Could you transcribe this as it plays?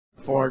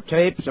for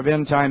tapes of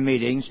end-time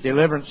meetings,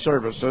 deliverance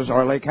services,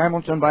 or Lake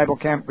Hamilton Bible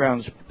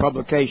Campground's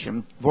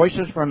publication,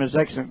 Voices from His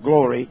Excellent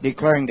Glory,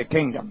 Declaring the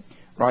Kingdom.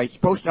 Writes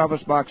Post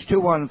Office Box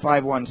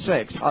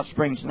 21516, Hot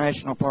Springs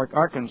National Park,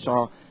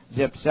 Arkansas,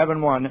 zip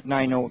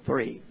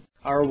 71903.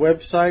 Our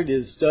website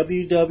is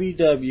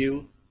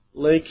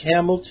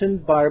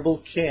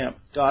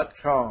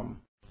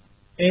www.lakehamiltonbiblecamp.com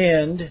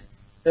and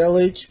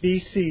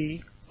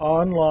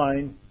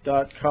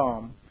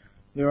lhbconline.com.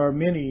 There are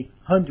many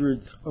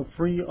hundreds of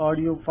free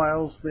audio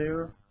files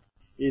there.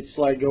 It's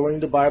like going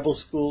to Bible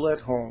school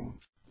at home.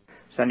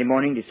 Sunday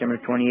morning, December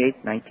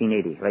 28,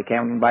 1980. Lake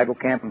Hamilton Bible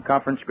Camp and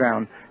Conference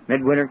Ground,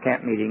 midwinter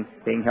camp meeting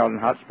being held in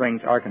Hot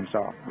Springs,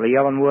 Arkansas. Lee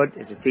Ellenwood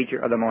is the teacher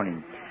of the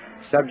morning.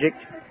 Subject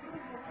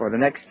for the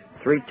next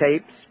 3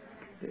 tapes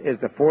is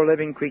the 4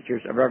 living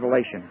creatures of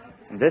Revelation.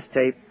 And this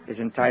tape is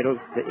entitled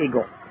The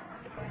Eagle.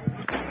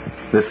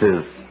 This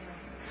is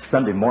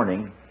Sunday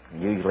morning.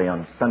 Usually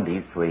on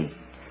Sundays we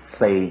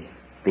say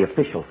the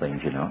official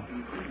things, you know.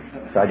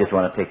 So I just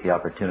want to take the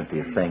opportunity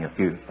of saying a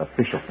few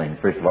official things.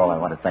 First of all, I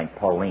want to thank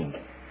Pauline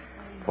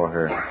for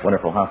her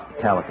wonderful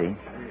hospitality.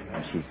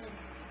 And she's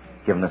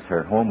given us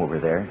her home over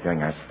there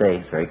during our stay.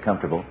 It's very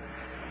comfortable.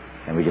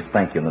 And we just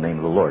thank you in the name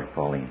of the Lord,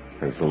 Pauline.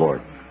 Praise the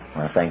Lord. I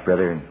want to thank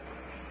Brother and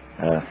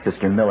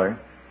Sister Miller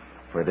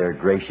for their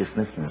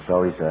graciousness. And it's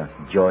always a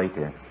joy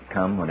to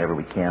come whenever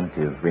we can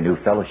to renew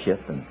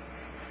fellowship and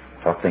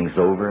talk things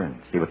over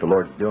and see what the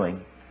Lord's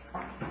doing.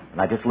 And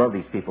I just love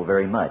these people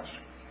very much.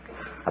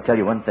 I'll tell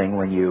you one thing,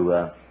 when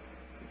you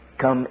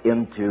come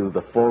into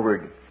the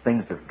forward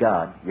things of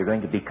God, you're going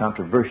to be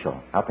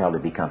controversial. I'll probably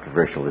be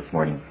controversial this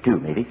morning too,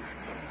 maybe.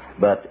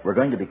 But we're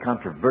going to be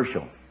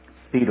controversial.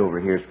 Speed over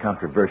here is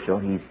controversial.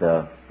 He's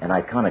an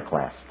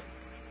iconoclast.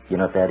 You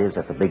know what that is?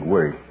 That's a big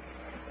word.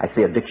 I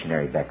see a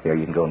dictionary back there.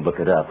 You can go and look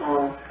it up.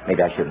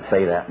 Maybe I shouldn't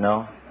say that,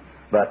 no?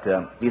 But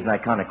he's an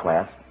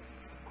iconoclast.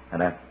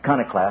 An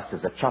iconoclast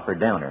is a chopper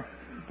downer.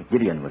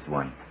 Gideon was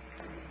one.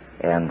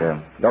 And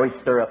you always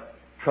stir up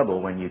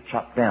trouble when you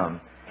chop down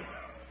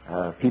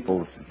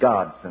people's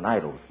gods and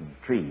idols and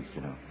trees, you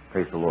know.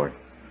 Praise the Lord.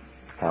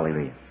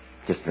 Hallelujah.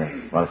 Just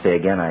want to say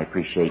again, I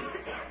appreciate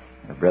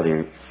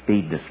Brother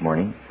Speed this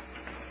morning.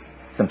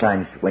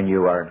 Sometimes when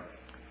you are,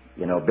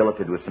 you know,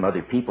 billeted with some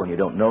other people and you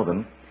don't know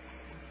them,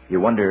 you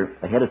wonder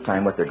ahead of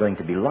time what they're going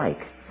to be like.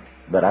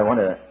 But I want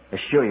to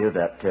assure you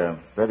that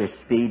Brother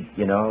Speed,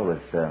 you know, was...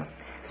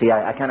 see,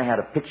 I kind of had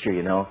a picture,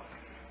 you know,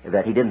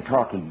 that he didn't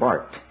talk, he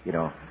barked, you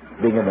know,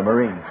 being in the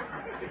Marines.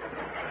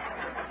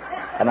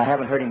 And I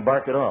haven't heard him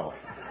bark at all.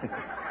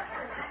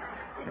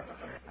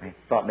 I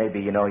thought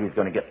maybe, you know, he's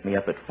going to get me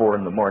up at 4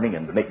 in the morning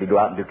and make me go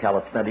out and do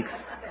calisthenics.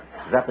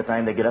 Is that the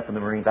time they get up in the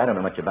Marines? I don't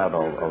know much about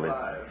all this.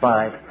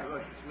 5,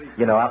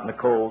 you know, out in the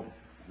cold.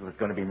 It was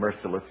going to be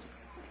merciless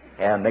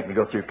and make me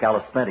go through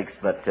calisthenics,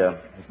 but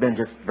it's been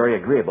just very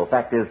agreeable.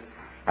 Fact is,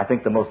 I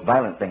think the most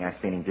violent thing I've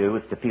seen him do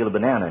is to peel a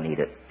banana and eat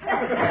it.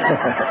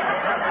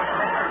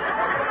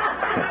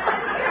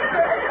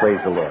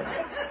 Praise the Lord.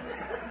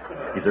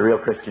 He's a real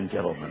Christian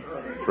gentleman.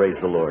 Praise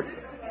the Lord.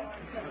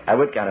 I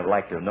would kind of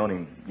like to have known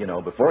him, you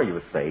know, before he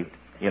was saved,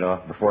 you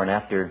know, before and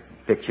after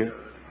picture.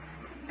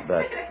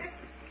 But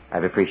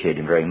I've appreciated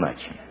him very much.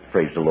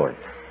 Praise the Lord.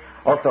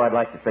 Also, I'd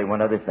like to say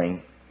one other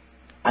thing.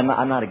 I'm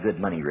not a good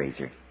money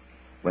raiser.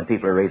 When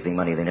people are raising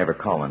money, they never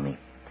call on me.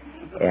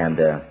 And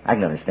I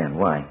can understand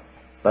why.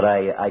 But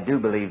I do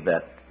believe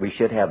that we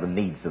should have the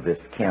needs of this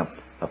camp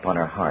upon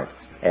our hearts.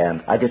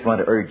 And I just want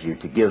to urge you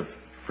to give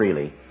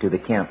freely to the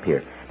camp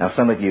here. Now,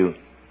 some of you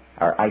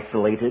are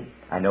isolated.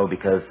 I know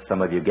because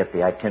some of you get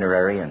the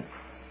itinerary and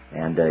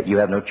you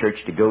have no church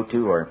to go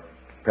to, or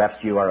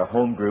perhaps you are a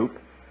home group.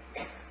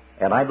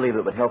 And I believe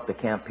it would help the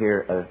camp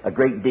here a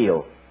great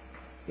deal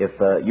if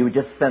you would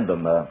just send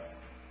them a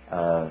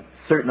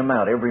certain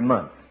amount every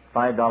month,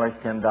 $5,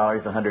 $10,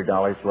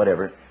 $100,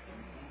 whatever,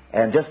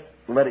 and just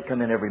let it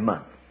come in every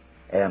month.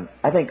 And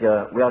I think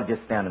we ought to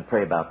just stand and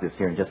pray about this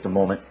here in just a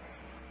moment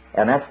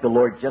and ask the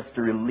Lord just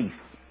to release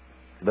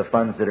the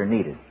funds that are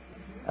needed.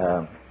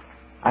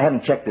 I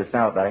haven't checked this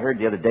out, but I heard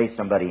the other day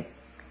somebody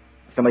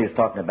was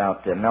talking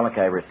about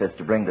Malachi, where it says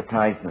to bring the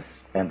tithes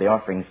and the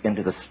offerings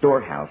into the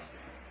storehouse.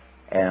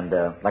 And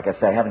like I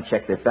said, I haven't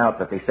checked this out,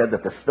 but they said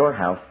that the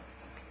storehouse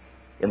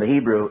in the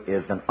Hebrew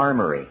is an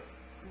armory.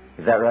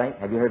 Is that right?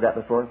 Have you heard that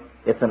before?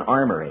 It's an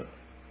armory.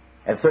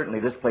 And certainly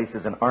this place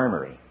is an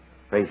armory.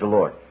 Praise the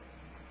Lord.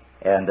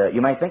 And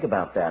you might think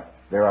about that.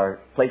 There are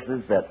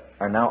places that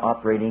are now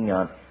operating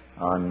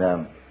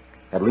on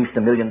at least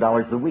 $1 million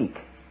a week.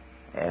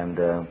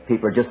 And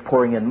people are just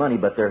pouring in money,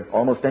 but they're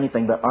almost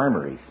anything but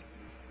armories.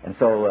 And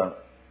so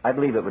I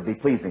believe it would be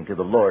pleasing to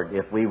the Lord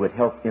if we would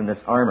help in this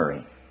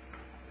armory.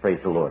 Praise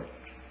the Lord.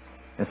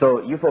 And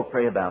so you folk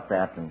pray about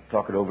that and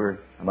talk it over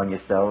among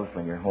yourselves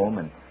when you're home,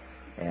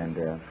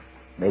 and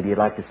maybe you'd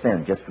like to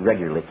send just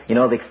regularly. You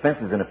know, the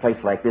expenses in a place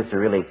like this are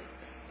really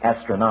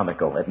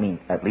astronomical. I mean,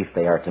 at least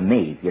they are to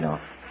me, you know.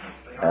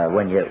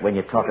 When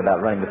you talk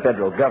about running the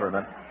federal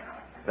government,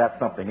 that's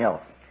something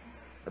else.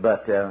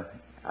 But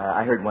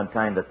I heard one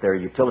time that their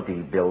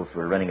utility bills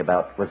were running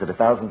about, was it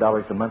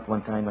 $1,000 a month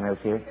one time when I was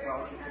here?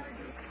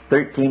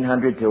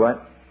 1,300 to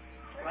what?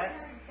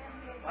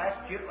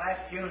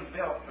 Last June's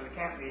bill for the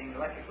camp meeting, the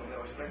electrical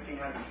bill was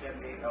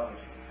 $1,378.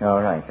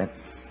 All right, that's...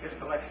 Just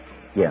electrical.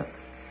 Yeah.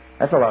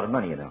 That's a lot of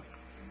money, you know.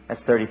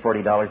 That's $30,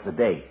 $40 a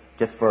day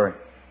just for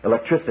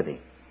electricity.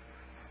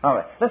 All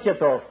right, let's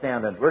just all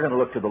stand and we're going to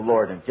look to the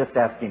Lord and just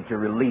ask Him to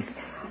release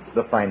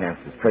the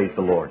finances. Praise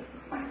the Lord.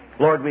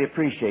 Lord, we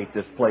appreciate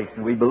this place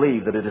and we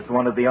believe that it is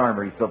one of the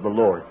armories of the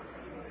Lord.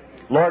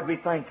 Lord, we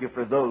thank You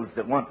for those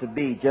that want to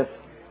be just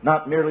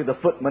not merely the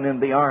footmen in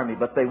the army,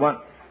 but they want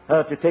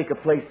to take a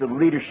place of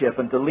leadership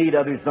and to lead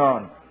others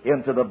on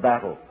into the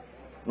battle.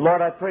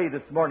 Lord, I pray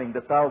this morning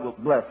that Thou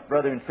wilt bless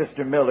Brother and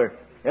Sister Miller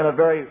in a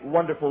very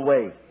wonderful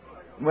way.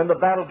 When the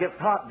battle gets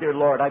hot, dear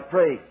Lord, I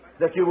pray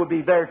that You will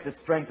be there to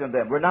strengthen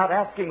them. We're not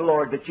asking,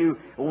 Lord, that You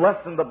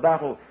lessen the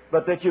battle,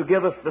 but that You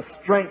give us the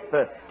strength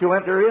to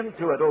enter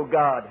into it, oh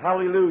God.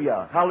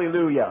 Hallelujah,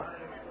 hallelujah.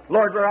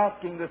 Lord, we're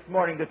asking this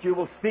morning that You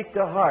will speak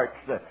to hearts.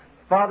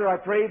 Father, I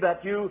pray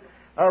that You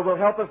will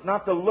help us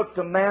not to look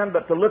to man,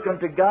 but to look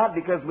unto God,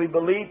 because we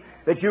believe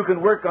that You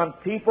can work on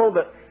people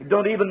that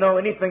don't even know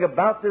anything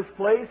about this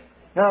place,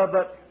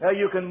 but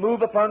You can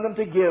move upon them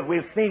to give.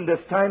 We've seen this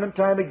time and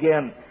time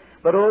again.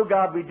 But, oh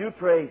God, we do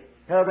pray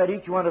that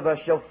each one of us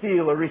shall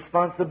feel a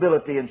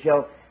responsibility and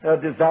shall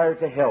desire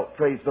to help.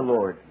 Praise the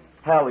Lord.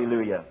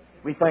 Hallelujah.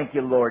 We thank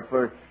You, Lord,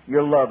 for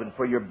Your love and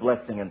for Your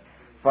blessing. And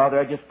Father,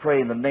 I just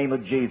pray in the name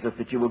of Jesus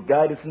that You will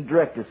guide us and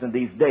direct us in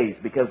these days,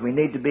 because we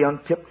need to be on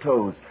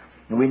tiptoes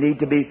and we need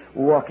to be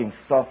walking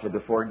softly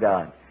before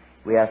God.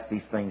 We ask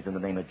these things in the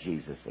name of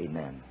Jesus.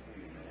 Amen.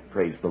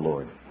 Praise the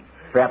Lord.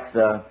 Perhaps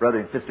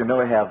Brother and Sister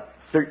Miller have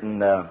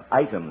certain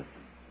items.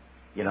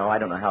 You know, I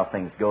don't know how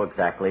things go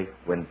exactly.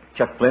 When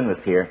Chuck Flynn was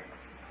here,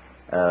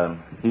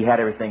 he had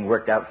everything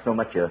worked out so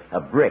much a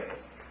brick.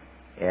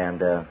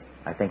 And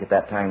I think at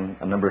that time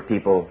a number of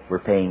people were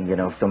paying,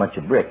 so much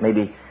a brick.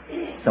 Maybe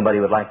somebody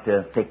would like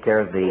to take care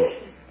of the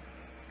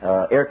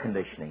air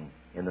conditioning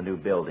in the new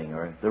building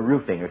or the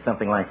roofing or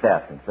something like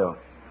that. And so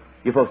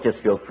you folks just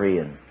feel free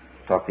and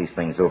talk these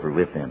things over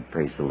with them.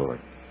 Praise the Lord.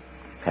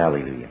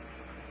 Hallelujah.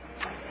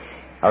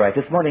 All right,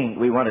 this morning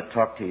we want to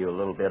talk to you a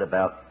little bit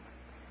about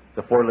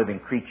the four living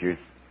creatures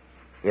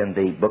in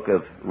the book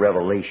of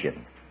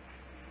Revelation.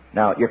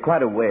 Now, you're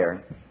quite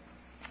aware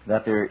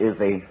that there is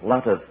a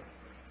lot of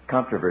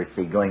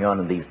controversy going on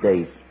in these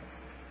days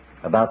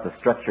about the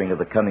structuring of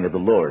the coming of the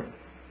Lord.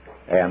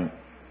 And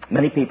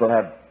many people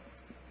have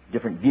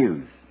different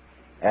views.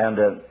 And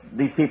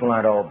these people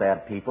aren't all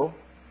bad people.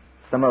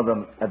 Some of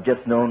them have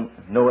just known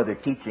no other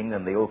teaching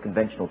than the old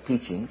conventional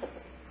teachings,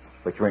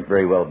 which weren't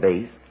very well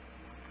based.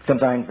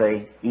 Sometimes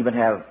they even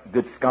have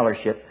good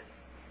scholarship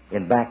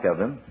in back of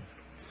them.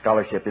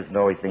 Scholarship isn't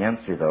always the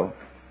answer, though,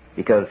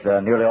 because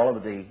nearly all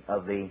of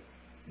the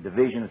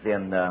divisions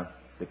in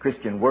the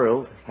Christian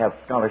world have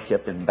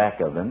scholarship in back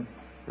of them.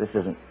 This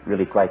isn't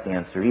really quite the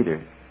answer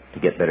either, to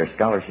get better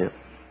scholarship.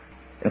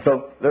 And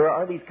so there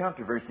are these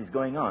controversies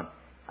going on.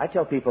 I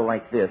tell people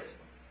like this: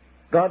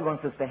 God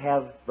wants us to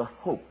have the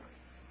hope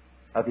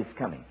of His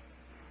coming.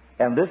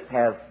 And this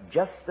has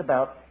just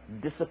about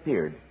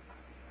disappeared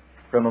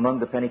from among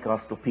the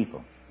Pentecostal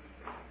people.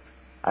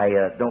 I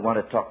don't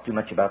want to talk too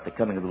much about the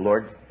coming of the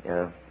Lord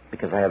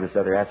because I have this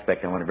other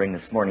aspect I want to bring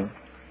this morning.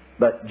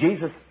 But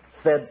Jesus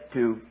said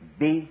to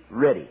be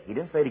ready. He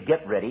didn't say to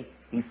get ready.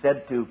 He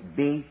said to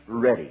be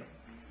ready.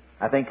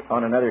 I think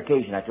on another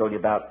occasion I told you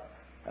about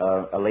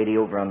a lady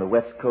over on the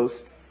West Coast.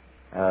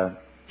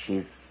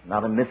 She's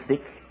not a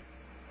mystic,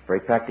 very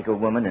practical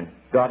woman, and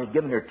God had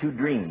given her 2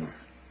 dreams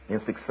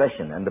in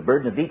succession. And the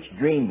burden of each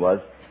dream was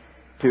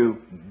to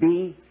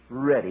be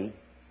ready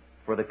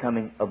for the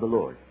coming of the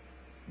Lord.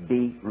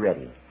 Be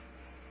ready.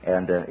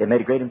 And it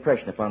made a great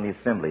impression upon the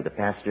assembly. The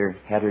pastor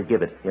had her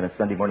give it in a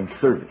Sunday morning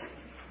service,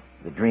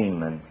 the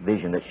dream and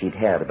vision that she'd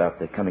had about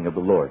the coming of the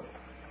Lord.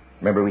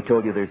 Remember, we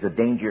told you there's a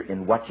danger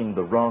in watching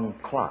the wrong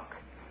clock.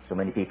 So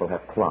many people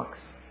have clocks.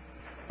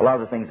 A lot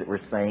of the things that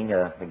we're saying,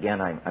 again,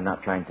 I'm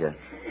not trying to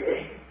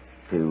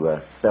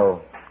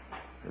sell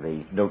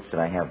the notes that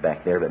I have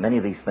back there, but many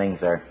of these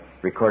things are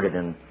recorded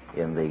in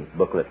the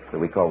booklet that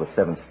we call the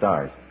 7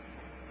 Stars.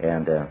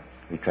 And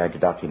we tried to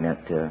document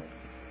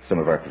some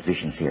of our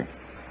positions here.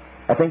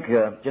 I think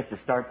just to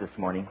start this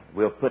morning,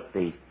 we'll put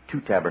the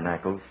 2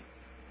 tabernacles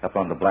up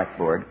on the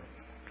blackboard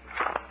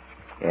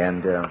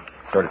and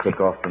sort of take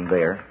off from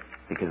there,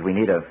 because we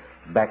need a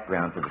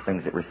background for the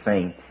things that we're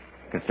saying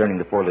concerning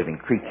the 4 living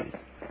creatures.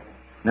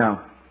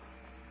 Now,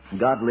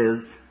 God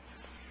lives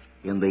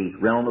in the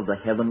realm of the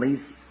heavenlies,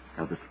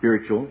 of the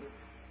spiritual,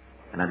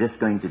 and I'm just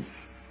going to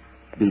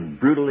be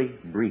brutally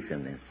brief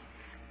in this.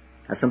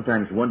 I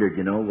sometimes wondered,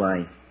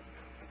 why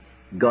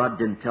God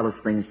didn't tell us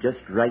things just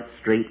right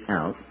straight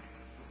out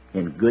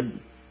in good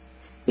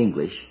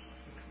English.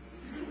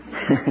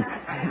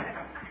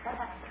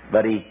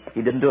 But he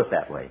didn't do it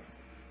that way.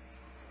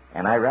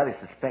 And I rather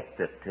suspect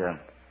that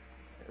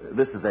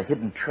this is a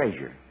hidden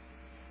treasure,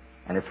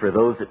 and it's for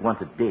those that want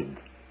to dig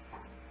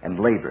and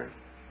labor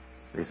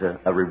There's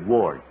a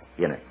reward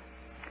in it.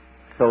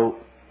 So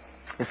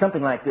it's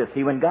something like this.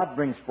 See, when God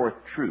brings forth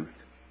truth,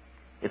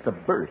 it's a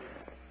birth.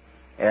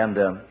 And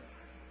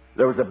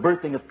there was a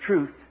birthing of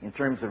truth in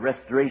terms of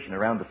restoration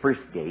around the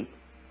first gate.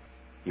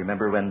 You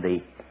remember when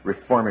the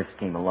reformers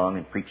came along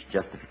and preached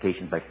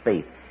justification by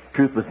faith.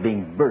 Truth was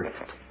being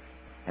birthed.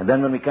 And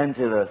then when we come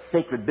to the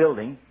sacred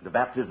building, the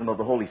baptism of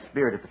the Holy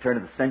Spirit at the turn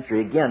of the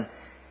century, again,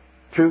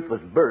 truth was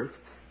birthed.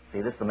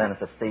 See, this is the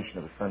manifestation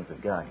of the sons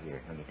of God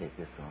here. Let me take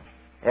this off.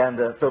 And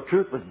so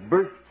truth was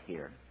birthed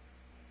here.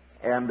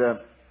 And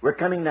we're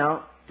coming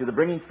now to the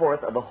bringing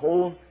forth of a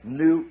whole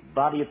new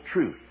body of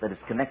truth that is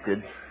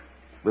connected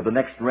with the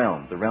next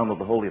realm, the realm of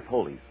the Holy of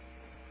Holies.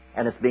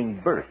 And it's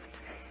being birthed.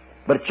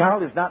 But a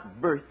child is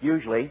not birthed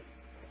usually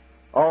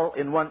all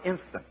in one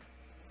instant.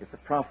 It's a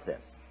process.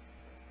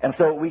 And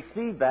so we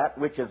see that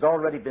which has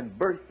already been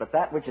birthed, but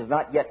that which has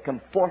not yet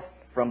come forth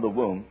from the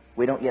womb,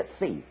 we don't yet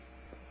see.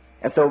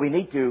 And so we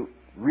need to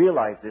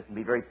realize this and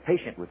be very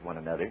patient with one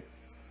another,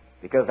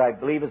 because I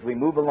believe as we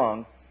move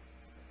along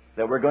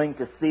that we're going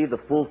to see the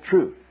full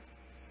truth.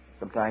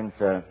 Sometimes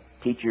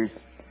teachers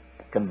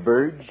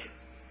converge,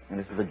 and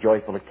this is a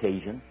joyful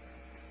occasion,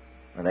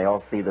 and they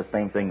all see the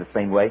same thing the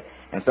same way,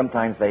 and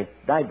sometimes they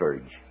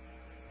diverge.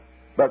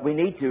 But we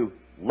need to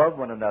love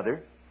one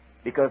another,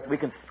 because we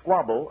can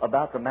squabble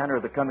about the manner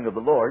of the coming of the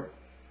Lord,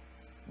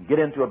 get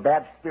into a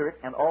bad spirit,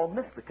 and all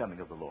miss the coming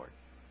of the Lord.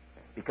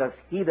 Because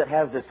he that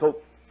has this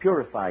hope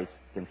purifies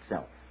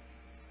himself.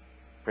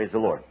 Praise the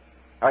Lord.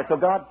 All right, so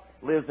God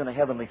lives in a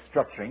heavenly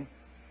structuring,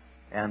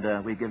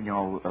 and we've given you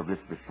all of this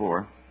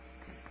before.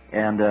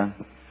 And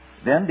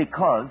then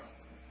because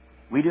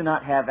we do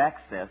not have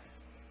access,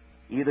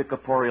 either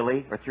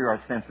corporeally or through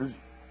our senses,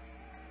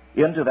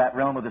 into that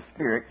realm of the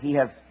Spirit, he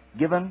has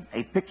given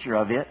a picture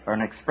of it, or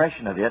an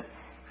expression of it,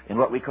 in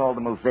what we call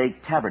the Mosaic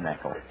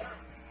tabernacle.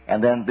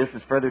 And then this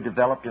is further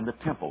developed in the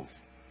temples.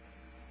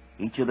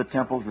 Each of the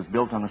temples is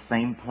built on the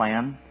same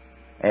plan,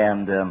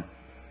 and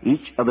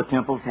each of the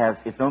temples has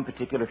its own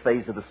particular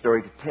phase of the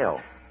story to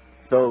tell.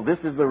 So this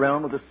is the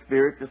realm of the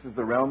Spirit, this is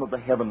the realm of the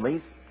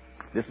heavenlies,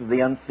 this is the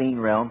unseen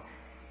realm,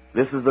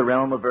 this is the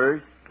realm of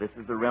earth, this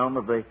is the realm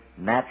of the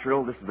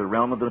natural, this is the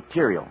realm of the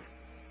material.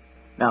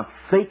 Now,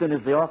 Satan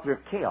is the author of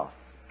chaos.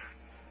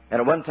 And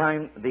at one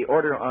time, the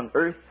order on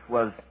earth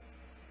was,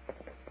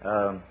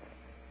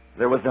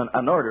 there was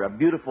an order, a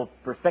beautiful,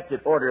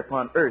 perfected order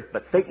upon earth,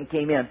 but Satan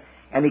came in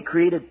and he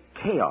created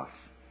chaos.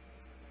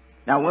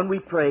 Now, when we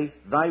pray,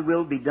 thy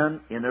will be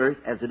done in earth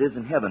as it is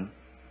in heaven,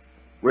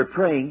 we're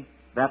praying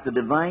that the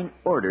divine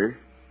order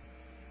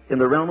in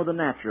the realm of the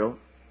natural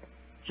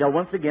shall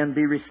once again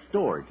be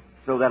restored,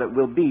 so that it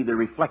will be the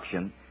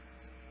reflection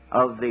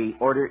of the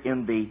order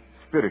in the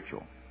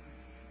spiritual.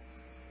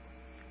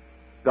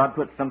 God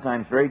puts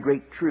sometimes very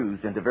great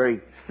truths into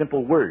very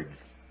simple words.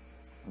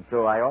 And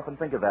so I often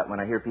think of that when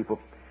I hear people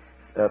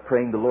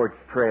praying the Lord's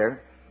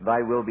Prayer,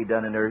 thy will be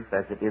done in earth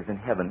as it is in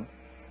heaven.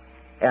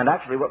 And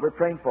actually what we're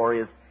praying for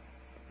is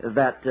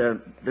that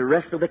the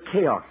rest of the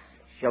chaos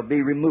shall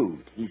be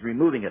removed. He's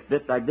removing it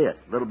bit by bit,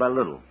 little by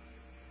little,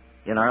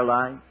 in our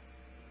lives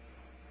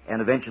and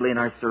eventually in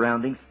our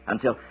surroundings,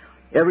 until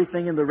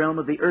everything in the realm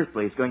of the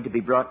earthly is going to be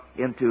brought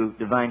into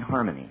divine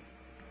harmony.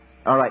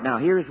 All right, now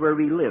here's where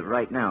we live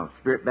right now,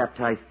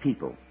 Spirit-baptized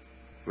people.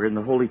 We're in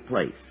the holy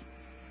place.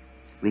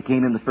 We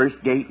came in the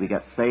first gate, we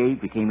got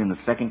saved, we came in the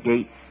second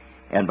gate,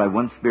 and by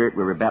one Spirit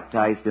we were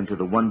baptized into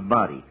the one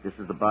body. This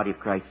is the body of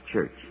Christ's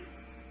church.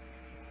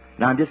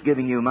 Now I'm just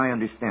giving you my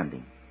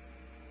understanding,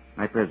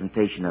 my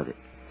presentation of it.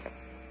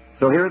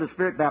 So here are the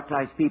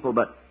Spirit-baptized people,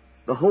 but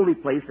the holy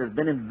place has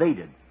been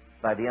invaded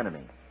by the enemy.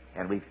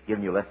 And we've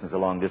given you lessons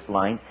along this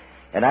line.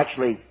 And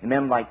actually,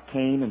 men like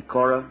Cain and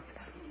Korah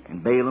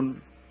and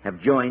Balaam have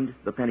joined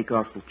the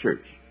Pentecostal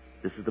church.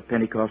 This is the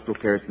Pentecostal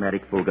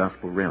charismatic full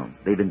gospel realm.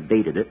 They've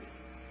invaded it.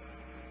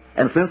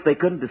 And since they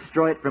couldn't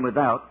destroy it from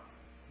without,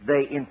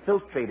 they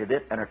infiltrated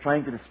it and are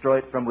trying to destroy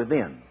it from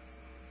within.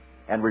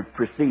 And we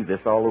perceive this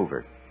all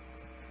over.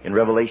 In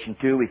Revelation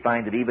 2, we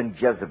find that even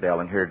Jezebel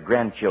and her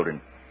grandchildren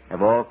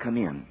have all come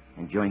in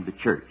and joined the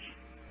church.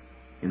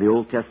 In the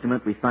Old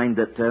Testament, we find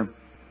that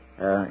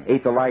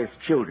Athaliah's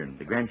children,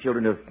 the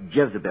grandchildren of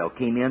Jezebel,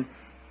 came in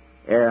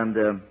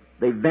and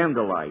they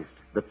vandalized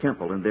the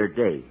temple in their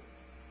day.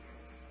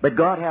 But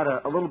God had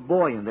a little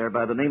boy in there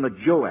by the name of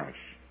Joash,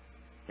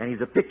 and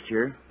he's a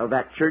picture of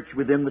that church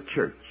within the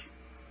church.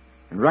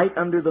 And right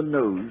under the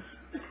nose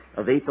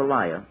of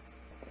Athaliah,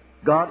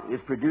 God is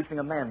producing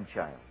a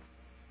man-child.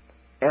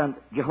 And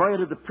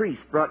Jehoiada the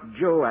priest brought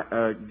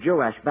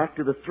Joash back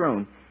to the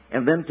throne,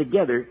 and then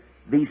together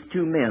these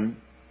two men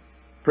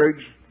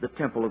purged the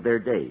temple of their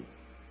day.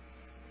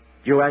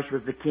 Joash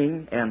was the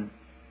king, and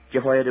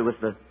Jehoiada was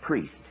the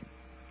priest.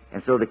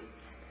 And so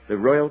the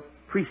royal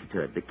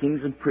priesthood, the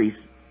kings and priests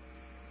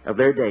of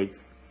their day,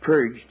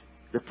 purged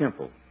the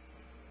temple,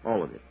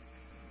 all of it.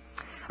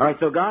 All right,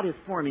 so God is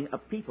forming a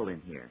people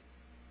in here.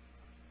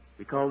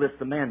 We call this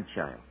the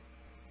man-child.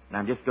 And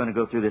I'm just going to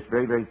go through this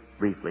very, very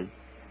briefly,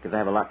 because I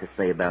have a lot to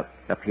say about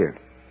up here.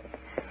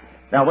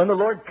 Now, when the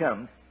Lord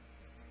comes,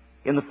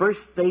 in the first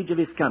stage of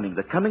His coming.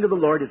 The coming of the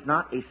Lord is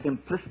not a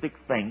simplistic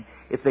thing.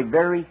 It's a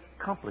very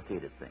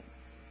complicated thing.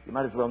 You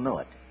might as well know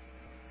it.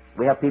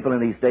 We have people in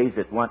these days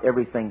that want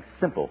everything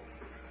simple.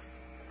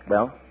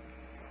 Well,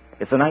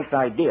 it's a nice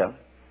idea,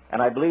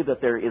 and I believe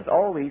that there is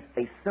always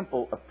a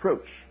simple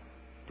approach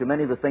to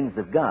many of the things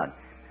of God,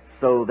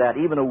 so that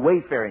even a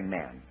wayfaring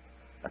man,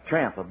 a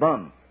tramp, a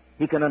bum,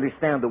 he can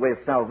understand the way of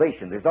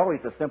salvation. There's always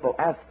a simple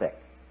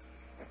aspect.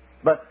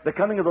 But the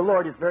coming of the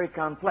Lord is very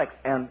complex,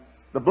 and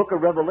the book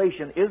of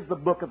Revelation is the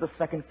book of the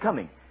second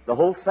coming. The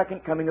whole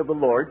second coming of the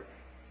Lord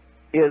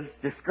is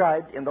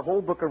described in the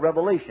whole book of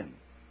Revelation.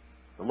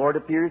 The Lord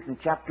appears in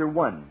chapter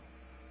 1,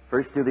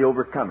 first to the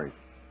overcomers.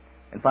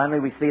 And finally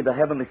we see the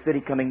heavenly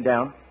city coming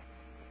down.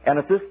 And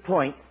at this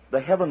point,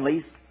 the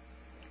heavenlies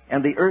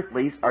and the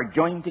earthlies are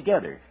joined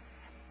together.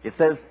 It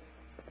says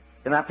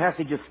in that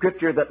passage of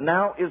Scripture that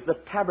now is the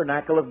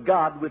tabernacle of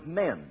God with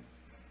men.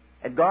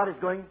 And God is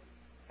going,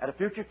 at a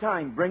future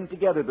time, bring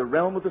together the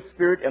realm of the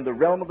Spirit and the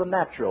realm of the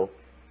natural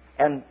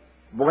and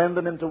blend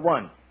them into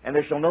one. And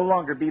there shall no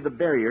longer be the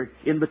barrier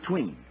in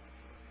between.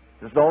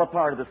 This is all a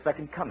part of the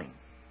second coming.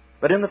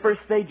 But in the first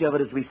stage of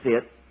it, as we see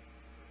it,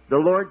 the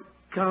Lord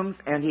comes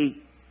and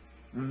He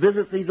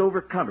visits these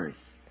overcomers.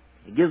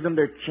 He gives them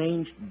their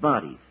changed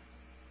bodies.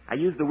 I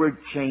use the word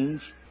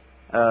change.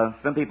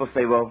 Some people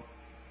say, well,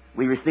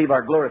 we receive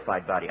our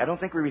glorified body. I don't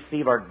think we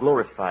receive our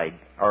glorified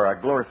or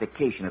our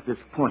glorification at this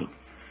point.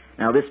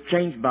 Now, this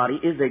changed body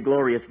is a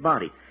glorious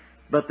body.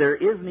 But there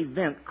is an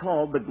event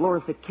called the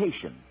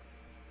glorification,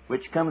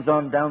 which comes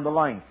on down the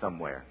line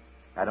somewhere.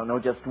 I don't know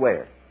just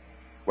where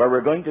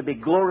we're going to be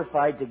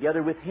glorified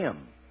together with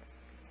Him.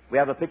 We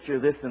have a picture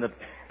of this in the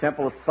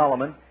Temple of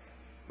Solomon.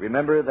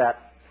 Remember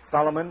that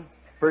Solomon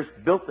first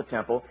built the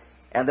temple,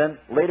 and then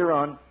later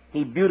on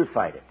he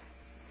beautified it.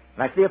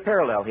 And I see a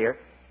parallel here.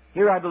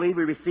 Here I believe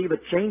we receive a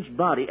changed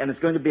body, and it's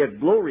going to be a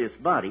glorious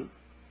body.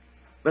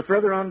 But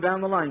further on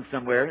down the line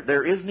somewhere,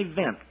 there is an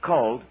event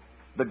called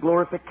the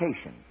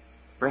glorification.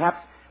 Perhaps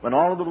when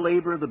all of the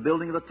labor of the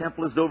building of the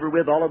temple is over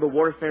with, all of the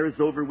warfare is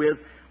over with,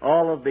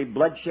 all of the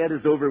bloodshed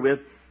is over with,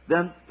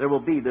 then there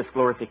will be this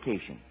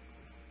glorification.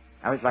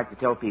 I always like to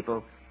tell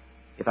people,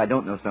 if I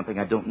don't know something,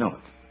 I don't know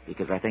it,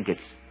 because I think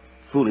it's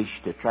foolish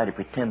to try to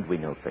pretend we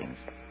know things.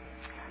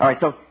 All right,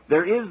 so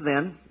there is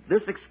then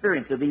this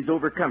experience of these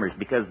overcomers,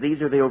 because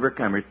these are the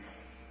overcomers.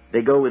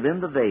 They go within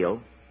the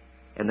veil,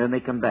 and then they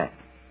come back,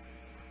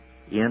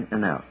 in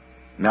and out.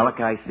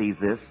 Malachi sees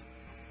this,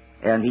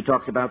 and he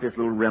talks about this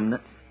little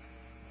remnant,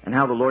 and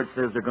how the Lord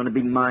says they're going to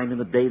be mine in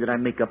the day that I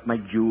make up my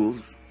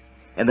jewels.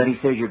 And then He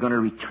says you're going to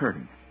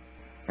return.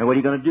 And what are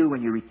you going to do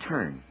when you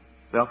return?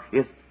 Well,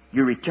 if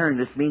you return,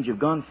 this means you've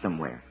gone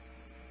somewhere.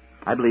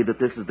 I believe that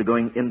this is the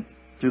going in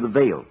through the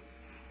veil.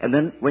 And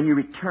then when you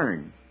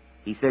return,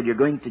 He said you're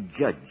going to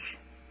judge.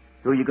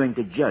 Who are you going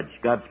to judge?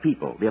 God's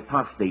people, the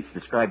apostates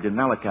described in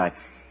Malachi.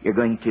 You're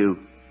going to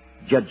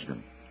judge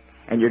them.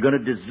 And you're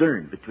going to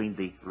discern between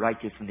the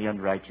righteous and the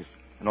unrighteous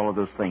and all of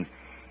those things.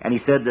 And He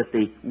said that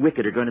the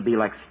wicked are going to be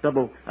like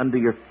stubble under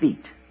your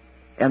feet.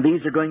 And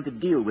these are going to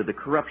deal with the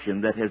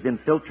corruption that has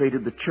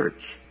infiltrated the church.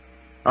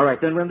 All right,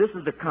 then when this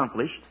is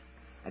accomplished,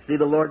 I see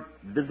the Lord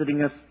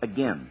visiting us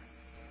again.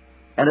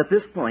 And at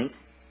this point,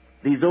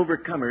 these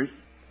overcomers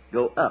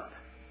go up.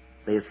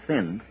 They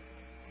ascend,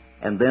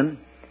 and then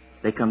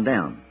they come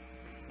down.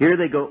 Here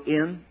they go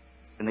in,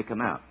 and they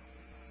come out.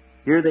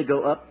 Here they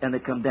go up, and they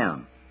come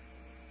down.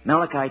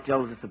 Malachi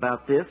tells us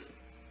about this,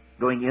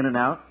 going in and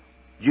out.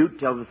 Jude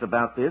tells us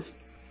about this.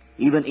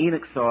 Even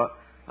Enoch saw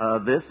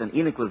this, and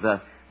Enoch was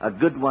a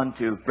good one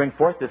to bring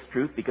forth this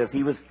truth, because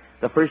he was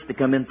the first to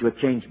come into a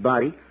changed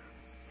body.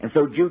 And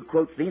so Jude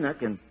quotes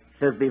Enoch and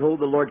says, "Behold,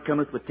 the Lord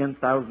cometh with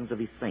 10,000s of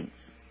His saints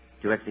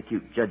to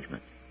execute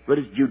judgment." What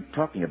is Jude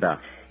talking about?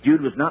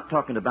 Jude was not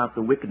talking about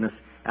the wickedness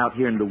out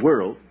here in the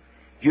world.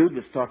 Jude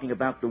was talking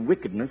about the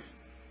wickedness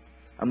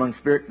among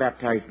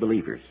Spirit-baptized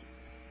believers,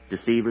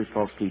 deceivers,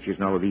 false teachers,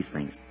 and all of these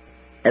things.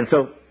 And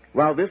so,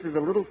 while this is a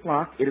little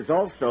flock, it is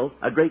also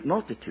a great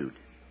multitude.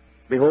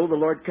 Behold, the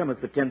Lord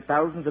cometh with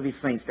 10,000s of His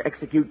saints to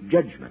execute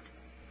judgment.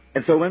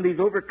 And so when these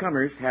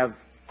overcomers have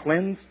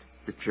cleansed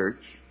the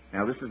church,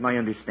 now this is my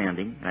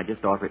understanding, and I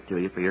just offer it to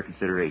you for your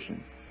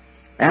consideration.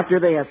 After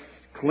they have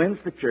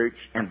cleansed the church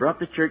and brought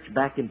the church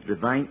back into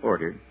divine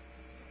order,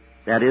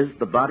 that is,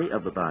 the body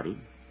of the body,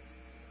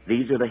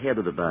 these are the head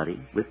of the body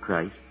with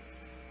Christ.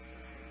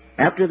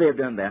 After they have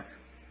done that,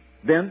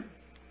 then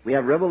we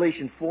have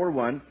Revelation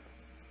 4:1,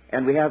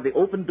 and we have the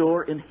open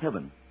door in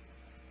heaven.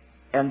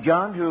 And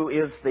John, who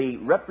is the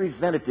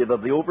representative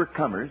of the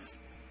overcomers,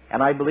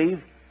 and I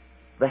believe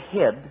the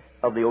head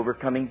of the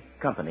overcoming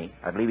company,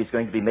 I believe he's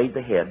going to be made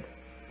the head,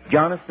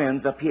 John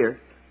ascends up here,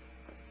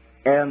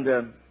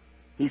 and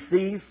he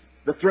sees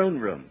the throne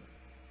room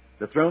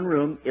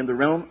in the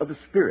realm of the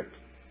Spirit,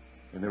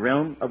 in the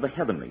realm of the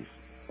heavenlies.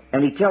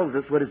 And he tells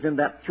us what is in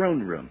that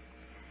throne room.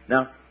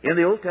 Now, in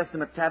the Old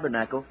Testament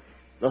tabernacle,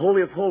 the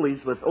Holy of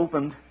Holies was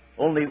opened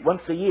only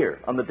once a year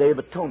on the Day of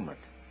Atonement.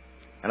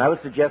 And I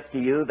would suggest to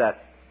you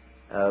that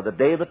the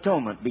Day of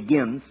Atonement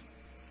begins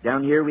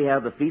Down here we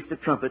have the Feast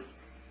of Trumpets,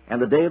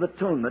 and the Day of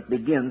Atonement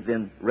begins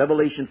in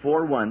Revelation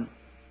 4:1,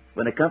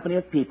 when a company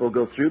of people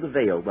go through the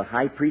veil, the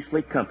high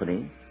priestly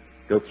company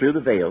go through the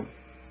veil,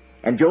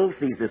 and Joel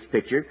sees this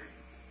picture.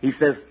 He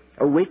says,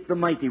 awake the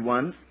mighty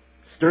ones,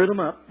 stir them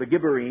up, the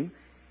Gibberim,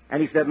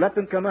 and he said, let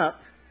them come up,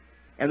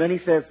 and then he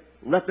says,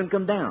 let them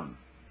come down,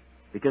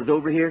 because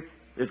over here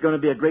there's going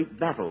to be a great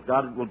battle.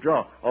 God will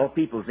draw all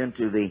peoples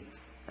into the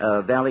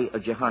valley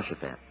of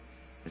Jehoshaphat.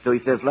 And so he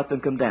says, let them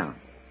come down.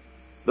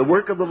 The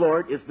work of the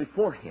Lord is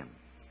before him.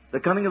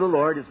 The coming of the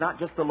Lord is not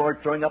just the Lord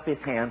throwing up his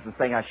hands and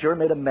saying, I sure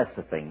made a mess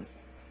of things.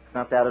 It's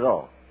not that at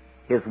all.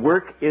 His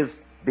work is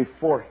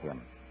before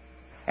him.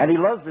 And he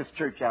loves this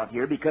church out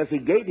here because he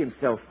gave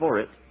himself for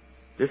it.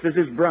 This is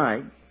his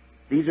bride.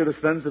 These are the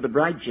sons of the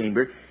bride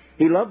chamber.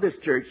 He loved this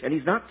church, and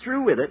he's not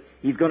through with it.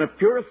 He's going to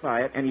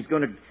purify it, and he's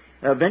going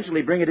to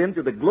eventually bring it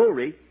into the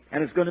glory,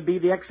 and it's going to be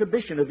the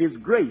exhibition of his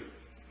grace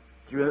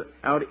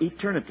throughout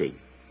eternity.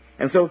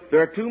 And so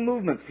there are two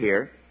movements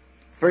here.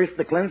 First,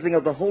 the cleansing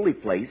of the holy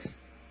place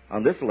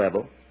on this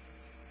level,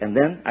 and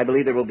then I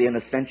believe there will be an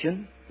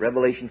ascension,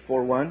 Revelation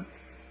 4:1.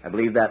 I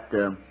believe that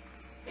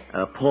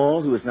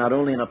Paul, who is not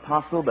only an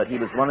apostle, but he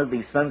was one of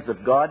these sons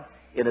of God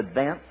in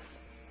advance,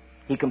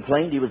 he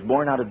complained he was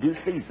born out of due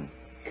season.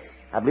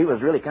 I believe it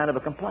was really kind of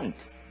a complaint.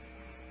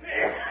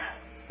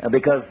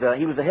 Because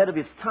he was ahead of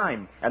his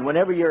time, and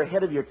whenever you're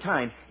ahead of your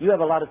time, you have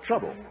a lot of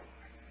trouble.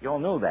 You all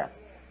know that.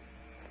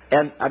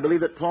 And I believe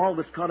that Paul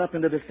was caught up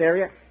into this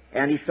area,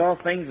 and he saw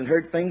things and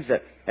heard things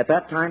that at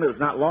that time it was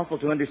not lawful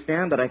to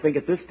understand, but I think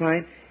at this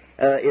time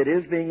it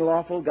is being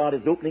lawful. God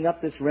is opening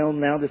up this realm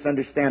now, this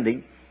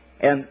understanding.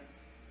 And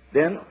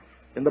then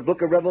in the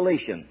book of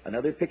Revelation,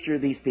 another picture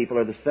of these people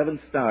are the seven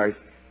stars,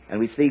 and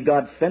we see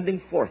God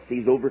sending forth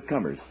these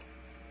overcomers.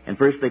 And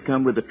first they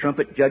come with the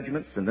trumpet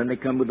judgments, and then they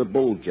come with the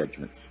bowl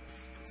judgments.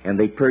 And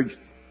they purge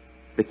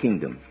the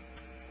kingdom.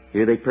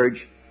 Here they purge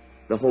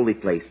the holy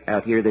place.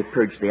 Out here they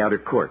purge the outer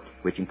court,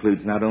 which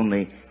includes not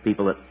only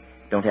people that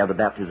don't have the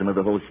baptism of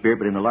the Holy Spirit,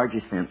 but in the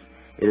larger sense,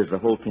 it is the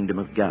whole kingdom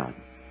of God.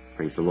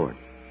 Praise the Lord.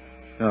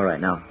 All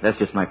right, now, that's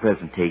just my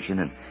presentation,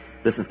 and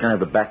this is kind of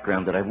the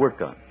background that I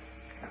work on.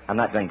 I'm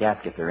not going to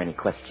ask if there are any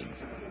questions.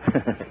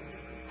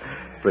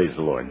 Praise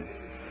the Lord.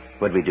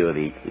 What do we do with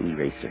the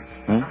eraser?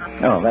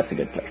 Oh, that's a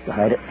good place to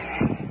hide it.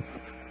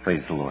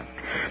 Praise the Lord.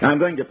 Now, I'm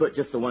going to put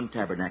just the one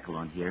tabernacle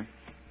on here,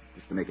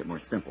 just to make it more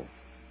simple.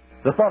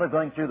 The thought of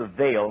going through the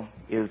veil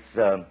is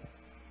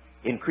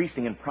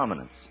increasing in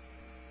prominence.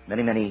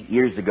 Many, many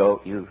years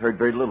ago, you heard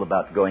very little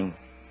about going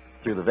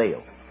through the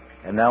veil.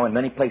 And now in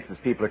many places,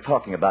 people are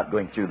talking about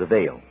going through the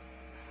veil.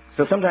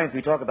 So sometimes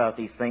we talk about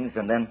these things,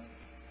 and then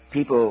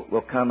people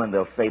will come and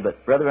they'll say,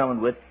 but Brother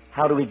Ellenwood,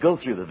 how do we go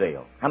through the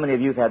veil? How many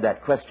of you have had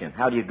that question?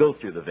 How do you go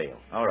through the veil?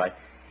 All right.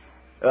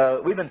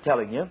 We've been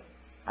telling you.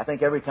 I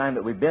think every time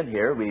that we've been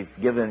here, we've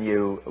given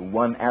you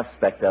one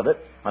aspect of it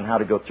on how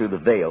to go through the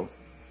veil.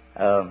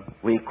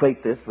 We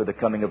equate this with the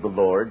coming of the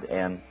Lord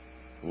and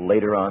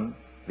later on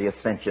the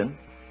ascension.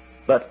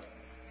 But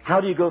how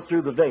do you go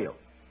through the veil?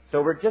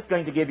 So we're just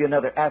going to give you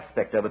another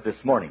aspect of it this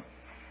morning.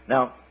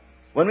 Now,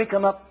 when we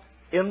come up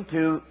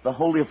into the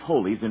Holy of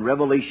Holies in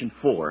Revelation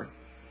 4,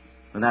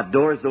 when that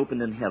door is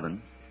opened in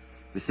heaven,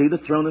 we see the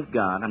throne of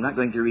God. I'm not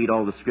going to read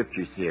all the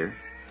scriptures here.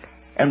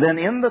 And then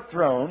in the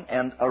throne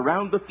and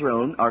around the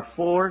throne are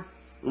four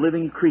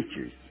living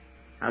creatures.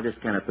 I'll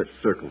just kind of put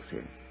circles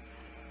here.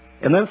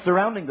 And then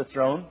surrounding the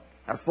throne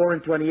are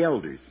 24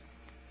 elders.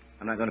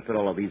 I'm not going to put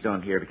all of these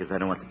on here because I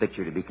don't want the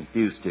picture to be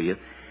confused to you.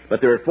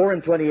 But there are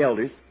 24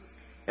 elders.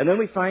 And then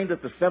we find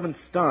that the seven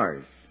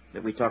stars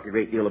that we talk a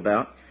great deal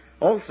about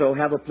also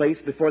have a place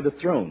before the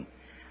throne.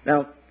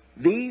 Now,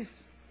 these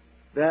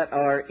that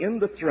are in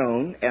the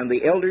throne and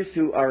the elders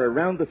who are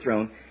around the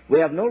throne, we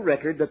have no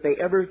record that they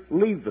ever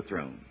leave the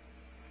throne.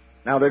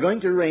 Now, they're going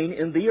to reign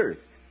in the earth.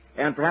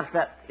 And perhaps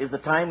that is the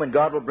time when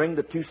God will bring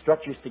the two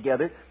structures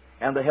together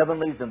and the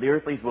heavenlies and the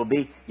earthlies will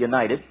be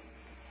united.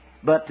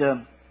 But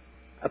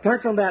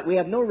apart from that, we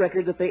have no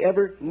record that they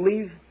ever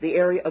leave the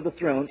area of the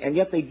throne, and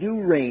yet they do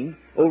reign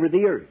over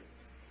the earth.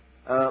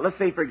 Let's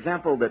say, for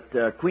example,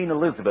 that Queen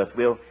Elizabeth,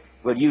 we'll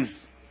use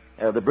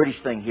the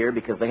British thing here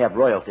because they have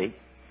royalty.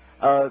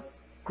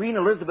 Queen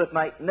Elizabeth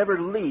might never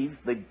leave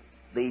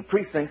the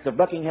precincts of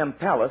Buckingham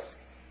Palace,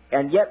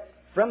 and yet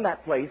from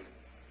that place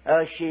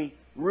she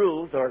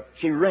rules or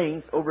she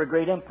reigns over a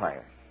great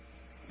empire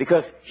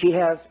because she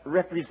has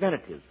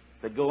representatives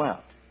that go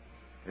out.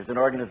 There's an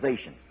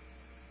organization.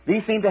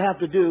 These seem to have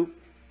to do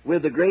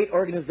with the great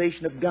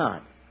organization of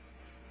God.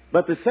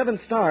 But the seven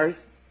stars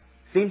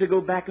seem to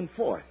go back and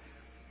forth.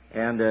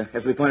 And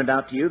as we pointed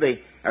out to you,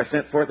 they are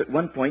sent forth at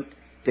one point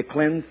to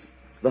cleanse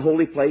the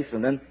holy place,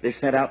 and then they're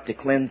sent out to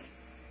cleanse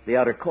the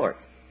outer court.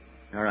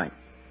 All right.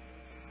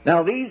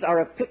 Now, these are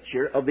a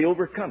picture of the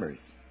overcomers.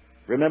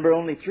 Remember,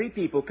 only three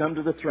people come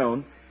to the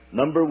throne.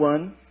 Number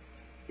one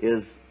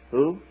is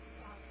who?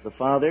 The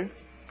Father.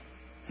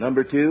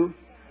 Number two,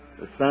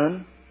 the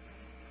Son.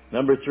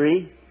 Number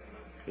three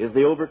is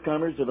the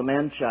overcomers or the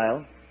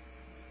man-child.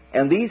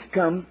 And these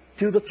come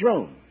to the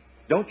throne.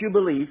 Don't you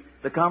believe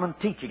the common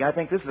teaching? I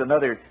think this is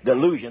another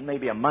delusion,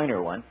 maybe a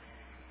minor one,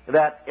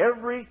 that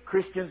every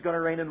Christian is going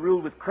to reign and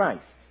rule with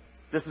Christ.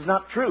 This is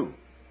not true.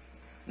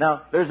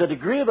 Now, there's a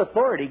degree of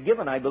authority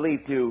given, I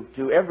believe,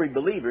 to every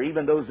believer,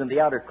 even those in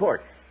the outer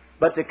court.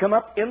 But to come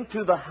up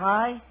into the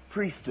high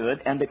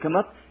priesthood and to come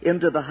up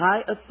into the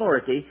high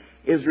authority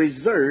is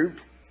reserved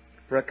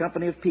for a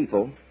company of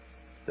people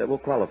that will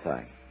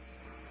qualify.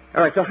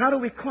 All right, so how do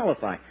we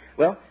qualify?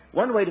 Well,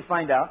 one way to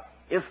find out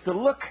is to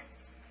look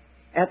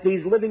at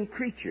these living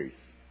creatures,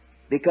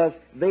 because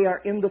they are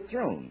in the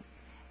throne.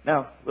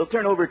 Now, we'll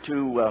turn over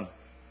to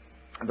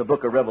the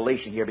book of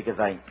Revelation here, because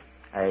I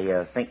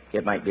think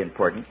it might be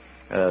important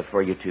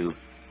for you to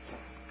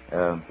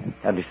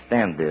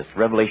understand this.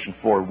 Revelation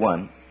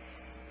 4:1,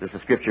 this is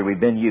a scripture we've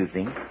been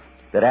using,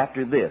 that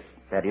after this,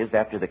 that is,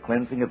 after the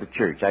cleansing of the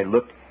church, I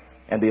looked,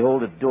 and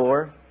behold, a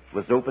door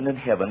was opened in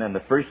heaven, and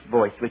the first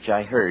voice which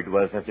I heard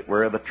was, as it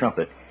were, of a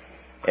trumpet.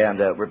 And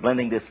we're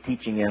blending this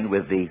teaching in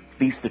with the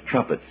Feast of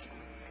Trumpets.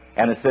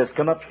 And it says,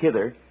 "Come up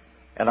hither,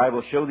 and I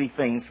will show thee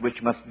things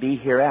which must be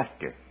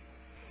hereafter."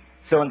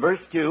 So in verse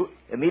 2,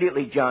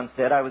 immediately John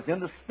said, "I was in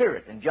the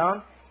Spirit." And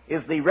John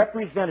is the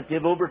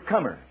representative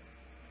overcomer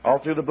all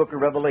through the book of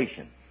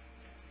Revelation.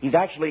 He's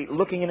actually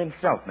looking at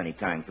himself many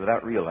times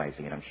without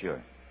realizing it, I'm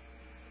sure.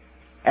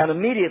 "And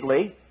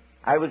immediately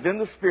I was in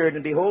the Spirit,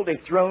 and behold, a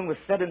throne was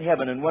set in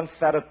heaven, and one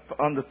sat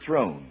on the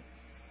throne.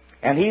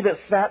 And he that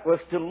sat was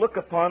to look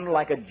upon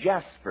like a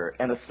jasper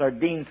and a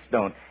sardine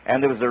stone,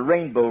 and there was a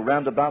rainbow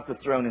round about the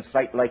throne in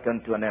sight like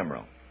unto an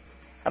emerald."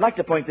 I'd like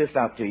to point this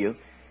out to you.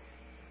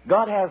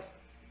 God has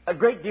a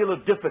great deal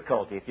of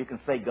difficulty, if you can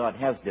say God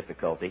has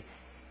difficulty,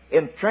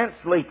 in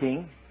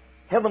translating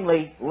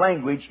heavenly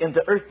language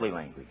into earthly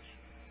language.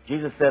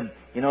 Jesus said,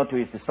 to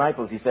his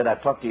disciples, he said,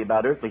 "I've talked to you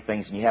about earthly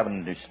things and you haven't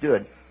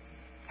understood.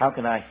 How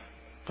can I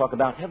talk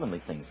about heavenly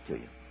things to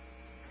you?"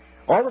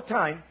 All the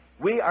time,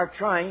 we are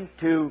trying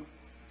to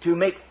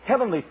make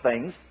heavenly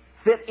things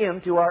fit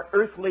into our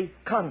earthly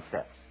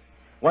concepts.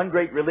 One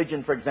great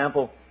religion, for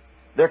example,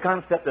 their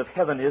concept of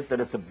heaven is that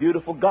it's a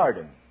beautiful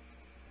garden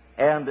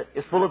and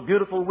it's full of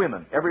beautiful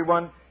women,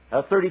 everyone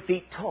 30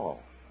 feet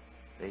tall.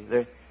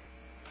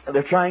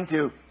 They're trying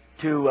to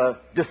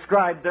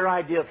describe their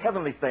idea of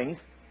heavenly things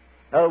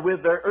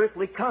with their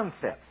earthly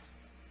concepts.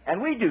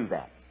 And we do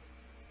that,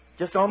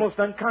 just almost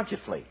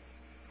unconsciously.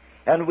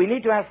 And we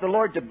need to ask the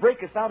Lord to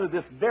break us out of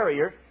this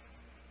barrier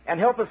and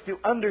help us to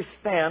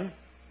understand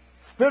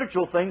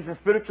spiritual things in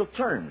spiritual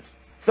terms.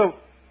 So,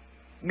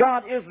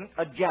 God isn't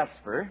a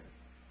jasper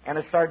and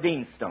a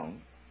sardine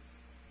stone,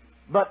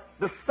 but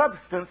the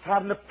substance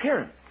had an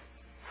appearance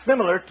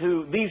similar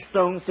to these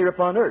stones here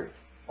upon earth.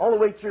 All the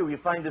way through, you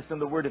find this in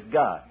the Word of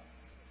God,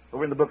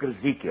 over in the book of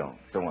Ezekiel,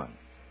 and so on.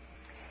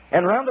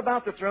 "And round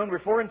about the throne were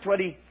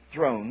 24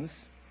 thrones."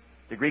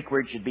 The Greek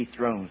word should be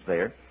thrones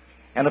there.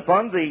 "And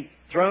upon the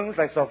thrones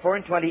I saw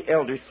 24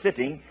 elders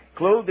sitting,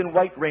 clothed in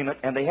white raiment,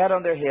 and they had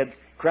on their heads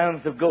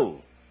crowns of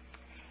gold."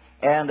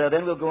 And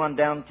then we'll go on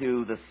down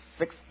to the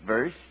 6th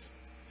verse.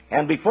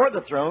 "And before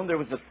the throne there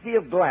was a sea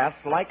of glass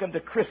like unto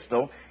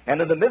crystal,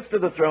 and in the midst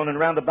of the throne and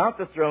round about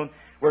the throne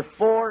were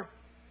 4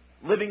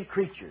 living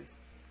creatures."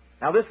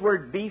 Now this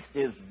word beast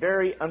is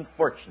very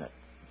unfortunate.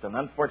 It's an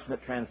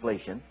unfortunate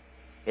translation.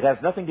 It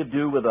has nothing to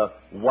do with a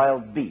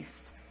wild beast.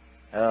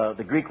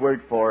 The Greek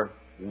word for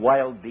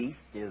wild beast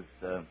is,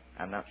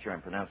 I'm not sure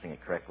I'm pronouncing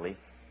it correctly,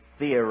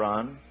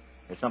 theron,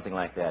 or something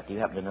like that. Do you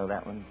happen to know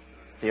that one?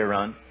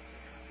 Theron.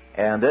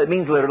 And it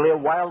means literally a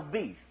wild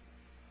beast.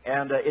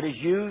 And it is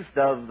used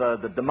of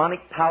the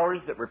demonic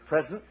powers that were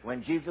present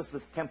when Jesus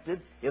was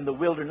tempted in the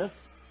wilderness.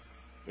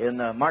 In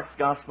Mark's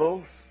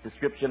Gospel,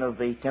 description of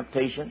the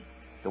temptation,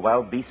 the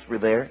wild beasts were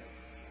there.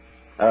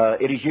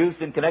 It is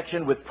used in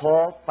connection with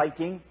Paul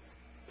fighting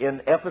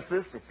in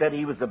Ephesus. It said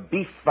he was a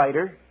beast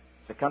fighter.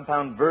 It's a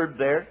compound verb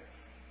there.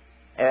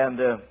 And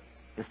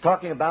it's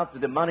talking about the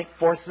demonic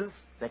forces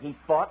that he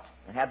fought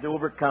and had to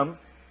overcome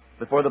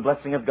before the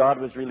blessing of God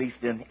was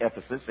released in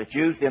Ephesus. It's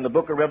used in the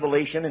book of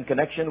Revelation in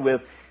connection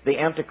with the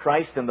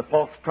Antichrist and the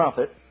false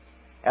prophet.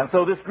 And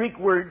so this Greek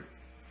word,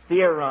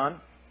 theron,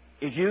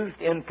 is used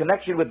in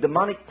connection with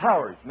demonic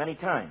powers many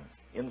times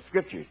in the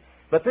Scriptures.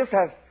 But this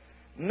has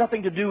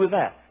nothing to do with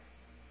that.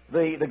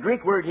 The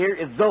Greek word here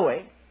is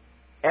zoe,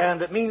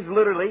 and it means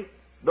literally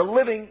the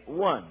living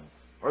ones,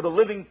 or the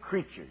living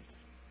creatures,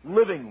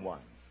 living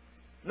ones.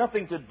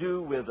 Nothing to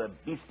do with a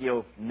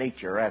bestial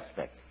nature or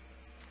aspect.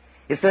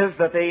 It says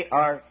that they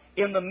are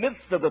in the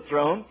midst of the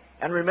throne,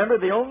 and remember,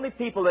 the only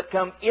people that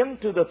come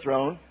into the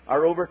throne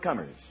are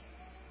overcomers.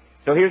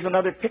 So here's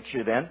another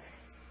picture then,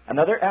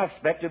 another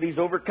aspect of these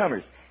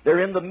overcomers.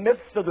 They're in the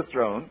midst of the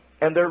throne,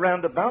 and they're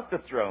round about the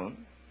throne,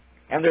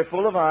 and they're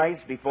full of eyes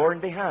before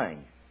and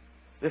behind.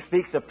 This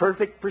speaks of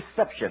perfect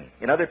perception.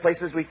 In other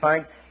places we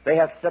find they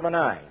have 7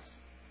 eyes.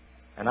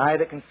 An eye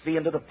that can see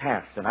into the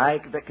past, an eye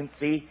that can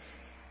see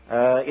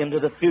into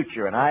the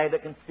future, an eye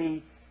that can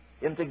see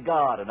into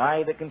God, an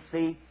eye that can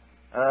see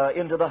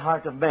into the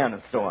heart of man,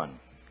 and so on.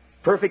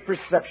 Perfect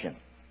perception.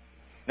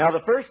 Now, the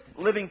first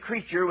living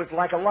creature was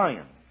like a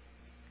lion.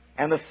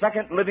 and the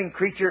second living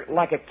creature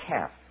like a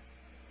calf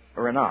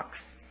or an ox.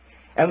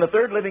 And the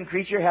third living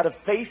creature had a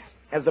face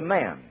as a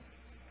man.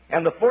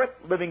 And the fourth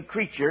living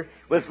creature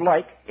was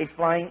like a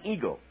flying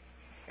eagle.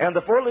 And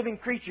the four living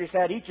creatures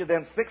had each of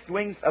them 6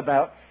 wings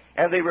about,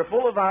 and they were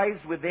full of eyes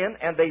within,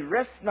 and they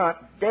rest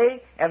not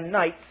day and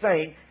night,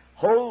 saying,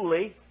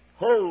 Holy,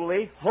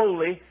 holy,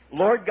 holy,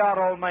 Lord God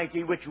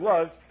Almighty, which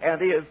was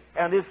and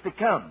is to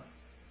come.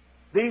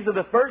 These are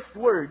the first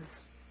words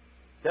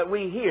that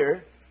we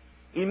hear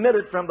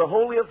emitted from the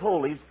Holy of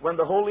Holies when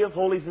the Holy of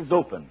Holies is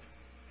opened,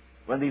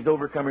 when these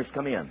overcomers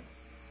come in.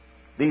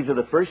 These are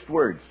the first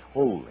words,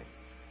 holy,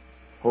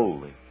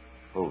 holy,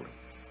 holy.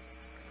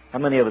 How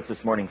many of us this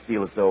morning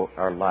feel as though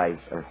our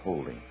lives are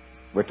holy?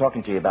 We're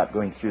talking to you about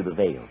going through the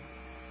veil.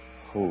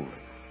 Holy.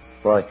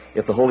 Boy,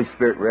 if the Holy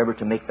Spirit were ever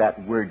to make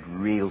that word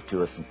real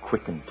to us and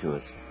quicken to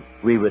us,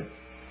 we would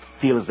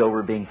feel as though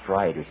we're being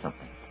fried or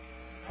something.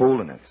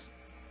 Holiness.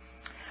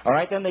 All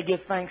right, then they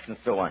give thanks and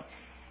so on.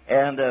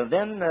 And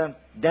then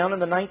down in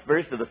the 9th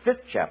verse of the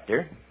 5th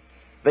chapter,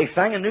 they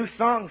sang a new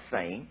song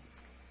saying,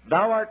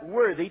 Thou art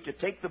worthy to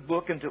take the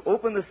book and to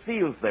open the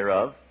seals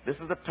thereof. This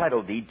is the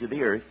title deed to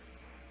the earth.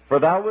 For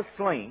thou wast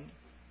slain,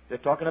 they're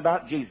talking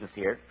about Jesus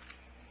here,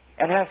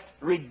 and hast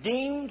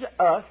redeemed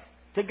us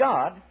to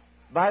God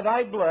by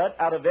thy blood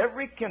out of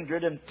every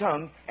kindred and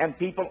tongue and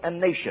people and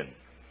nation.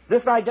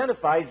 This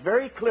identifies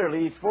very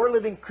clearly these four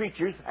living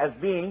creatures as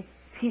being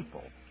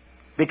people,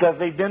 because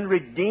they've been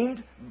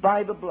redeemed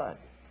by the blood.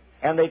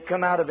 And they've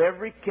come out of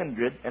every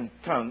kindred and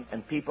tongue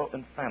and people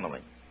and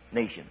family,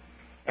 nation.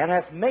 And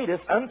hast made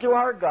us unto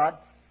our God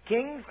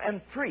kings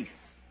and priests,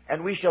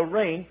 and we shall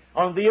reign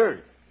on the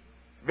earth.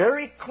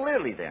 Very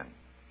clearly then,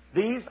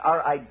 these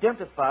are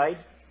identified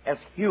as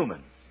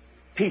humans,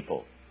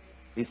 people.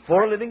 These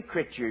four living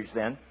creatures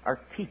then are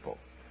people.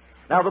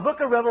 Now the book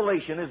of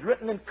Revelation is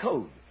written in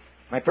code.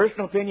 My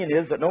personal opinion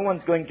is that no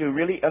one's going to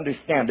really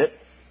understand it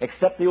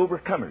except the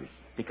overcomers,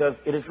 because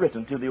it is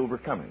written to the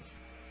overcomers.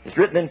 It's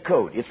written in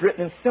code. It's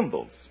written in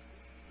symbols.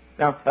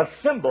 Now, a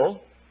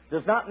symbol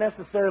does not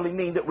necessarily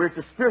mean that we're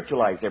to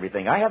spiritualize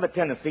everything. I have a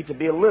tendency to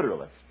be a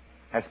literalist.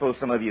 I suppose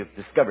some of you have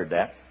discovered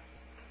that.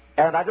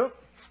 And I don't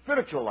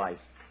spiritualize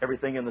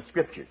everything in the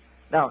Scriptures.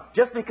 Now,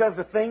 just because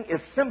a thing is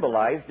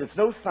symbolized is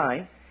no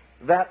sign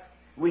that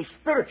we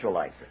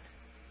spiritualize it.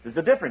 There's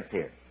a difference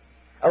here.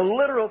 A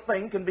literal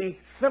thing can be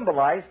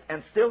symbolized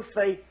and still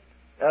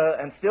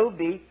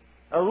be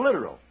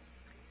literal.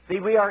 See,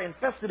 we are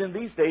infested in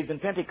these days in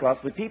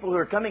Pentecost with people who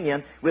are coming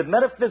in with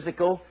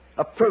metaphysical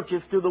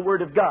approaches to the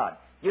Word of God.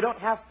 You don't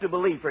have to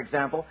believe, for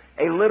example,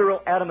 a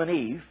literal Adam and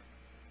Eve.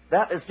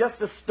 That is just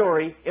a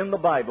story in the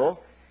Bible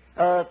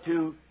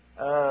to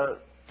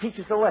teach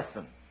us a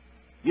lesson.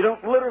 You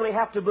don't literally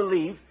have to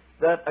believe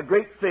that a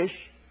great fish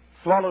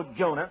swallowed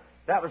Jonah.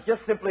 That was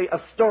just simply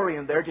a story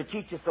in there to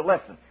teach us a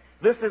lesson.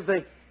 This is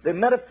the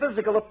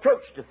metaphysical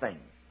approach to things.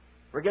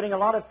 We're getting a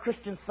lot of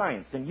Christian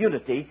Science and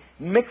unity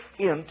mixed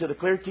into the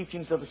clear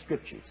teachings of the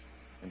Scriptures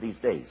in these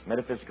days,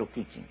 metaphysical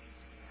teaching.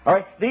 All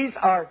right, these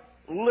are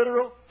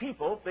literal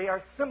people. They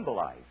are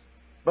symbolized,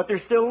 but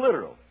they're still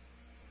literal.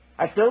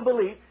 I still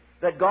believe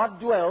that God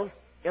dwells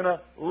in a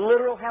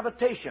literal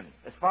habitation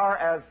as far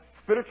as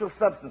spiritual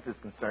substance is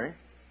concerned.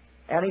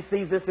 And he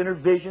sees this in her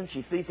vision.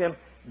 She sees him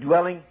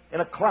dwelling in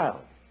a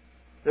cloud.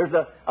 There's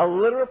a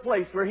literal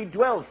place where he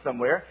dwells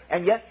somewhere,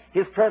 and yet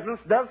his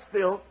presence does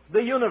fill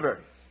the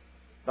universe.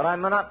 But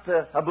I'm not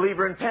a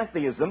believer in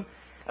pantheism,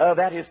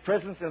 that his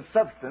presence in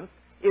substance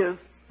is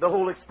the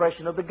whole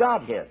expression of the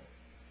Godhead.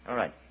 All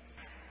right.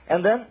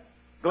 And then,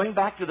 going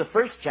back to the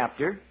 1st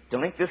chapter, to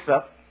link this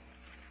up,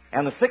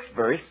 and the 6th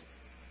verse,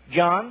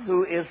 John,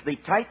 who is the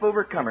type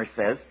overcomer,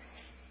 says,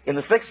 in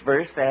the 6th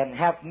verse, and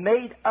hath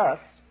made us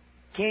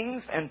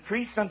kings and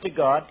priests unto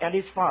God and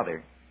his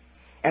Father.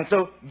 And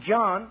so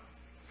John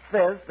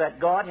says that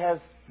God has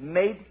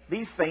made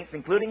these saints,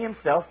 including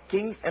himself,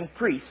 kings and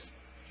priests.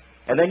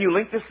 And then you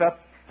link this up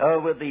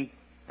with the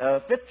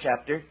 5th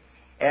chapter,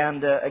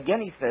 and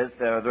again he says,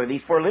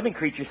 these four living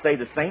creatures say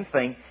the same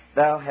thing,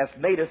 Thou hast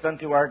made us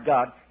unto our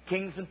God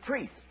kings and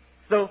priests.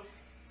 So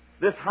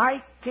this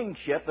high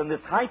kingship and this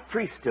high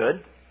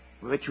priesthood,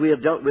 which we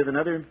have dealt with in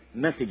other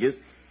messages,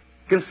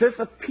 consists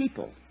of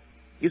people.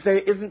 You say,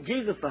 isn't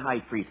Jesus the high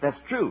priest? That's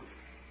true.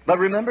 But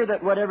remember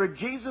that whatever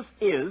Jesus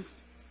is,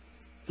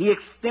 he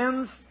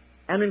extends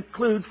and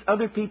includes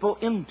other people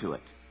into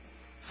it,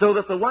 so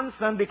that the one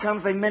Son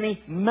becomes a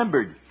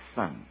many-membered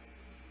Son.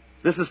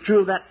 This is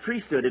true of that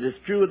priesthood. It is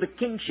true of the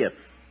kingship.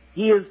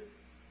 He is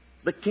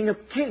the King of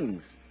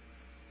Kings,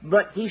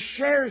 but he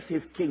shares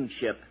his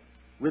kingship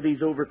with these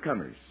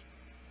overcomers.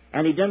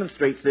 And he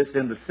demonstrates this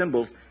in the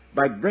symbols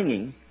by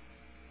bringing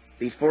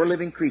these four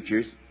living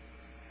creatures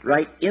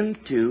right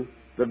into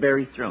the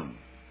very throne.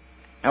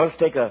 Now let's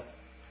take a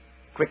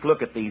quick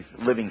look at these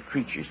living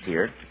creatures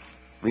here.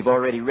 We've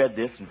already read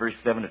this in verse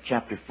 7 of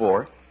chapter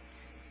 4.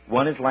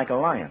 One is like a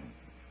lion.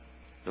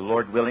 The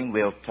Lord willing,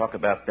 we'll talk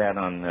about that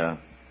on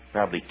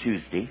probably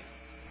Tuesday.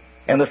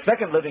 And the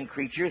second living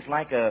creature is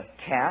like a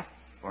calf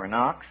or an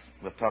ox.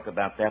 We'll talk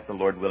about that, the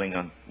Lord willing,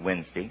 on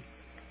Wednesday.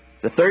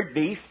 The third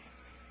beast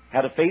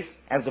had a face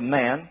as a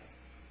man,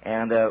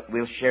 and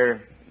we'll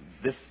share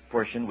this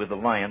portion with the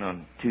lion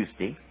on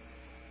Tuesday.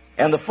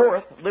 And the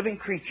fourth living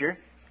creature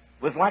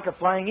was like a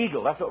flying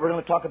eagle. That's what we're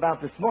going to talk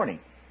about this morning.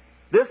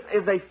 This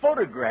is a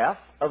photograph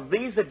of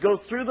these that go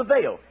through the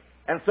veil.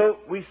 And so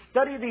we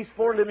study these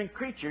four living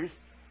creatures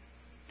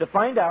to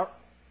find out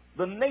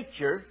the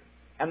nature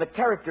and the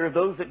character of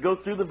those that go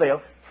through the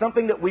veil,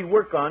 something that we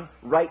work on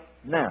right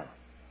now.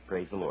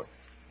 Praise the Lord.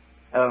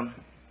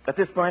 At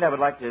this point, I would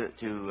like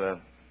to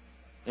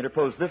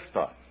interpose this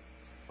thought.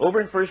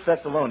 Over in 1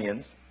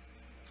 Thessalonians,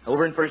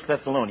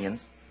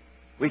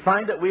 we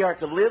find that we are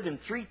to live in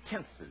three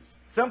tenses.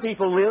 Some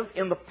people live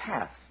in the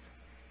past.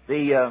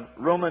 The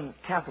Roman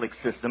Catholic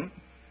system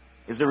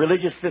is a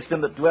religious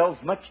system that dwells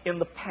much in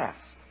the past.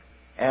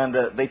 And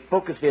they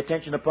focus the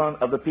attention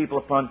of the people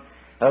upon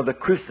the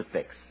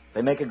crucifix.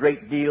 They make a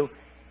great deal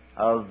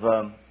of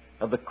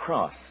the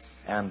cross.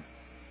 And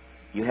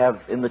you have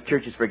in the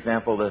churches, for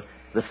example,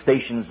 the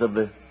stations of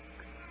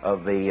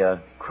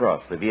the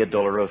cross, the Via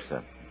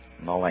Dolorosa,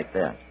 and all like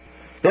that.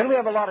 Then we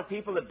have a lot of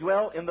people that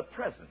dwell in the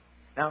present.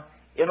 Now,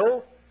 in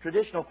old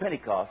traditional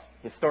Pentecost,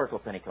 historical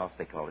Pentecost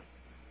they call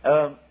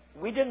it,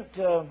 we didn't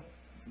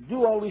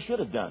do all we should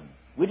have done.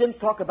 We didn't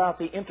talk about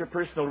the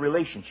interpersonal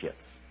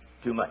relationships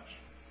too much.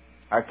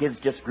 Our kids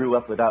just grew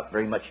up without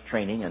very much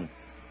training,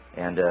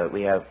 and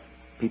we have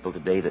people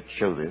today that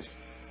show this.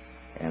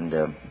 And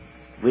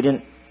we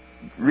didn't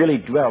really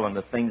dwell on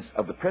the things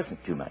of the present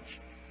too much.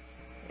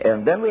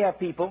 And then we have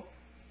people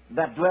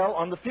that dwell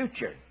on the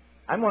future.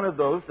 I'm one of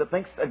those that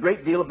thinks a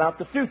great deal about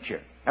the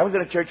future. I was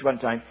in a church one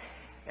time,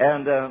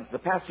 and the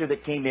pastor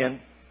that came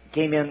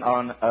in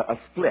on a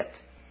split.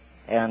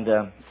 And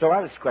so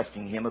I was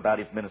questioning him about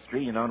his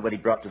ministry, and what he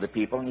brought to the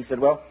people. And he said,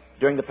 well,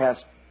 during the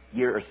past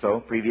year or so,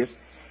 previous,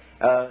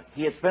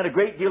 he had spent a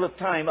great deal of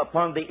time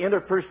upon the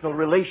interpersonal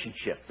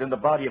relationships in the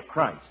body of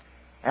Christ.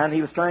 And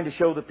he was trying to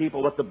show the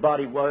people what the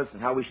body was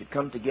and how we should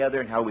come together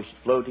and how we should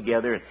flow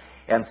together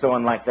and so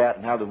on like that,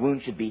 and how the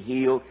wound should be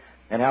healed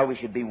and how we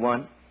should be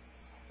one.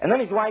 And then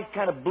his wife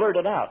kind of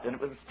blurted out, and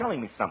it was telling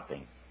me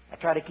something. I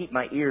try to keep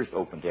my ears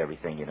open to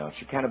everything,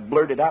 She kind of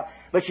blurted out.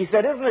 But she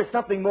said, isn't there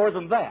something more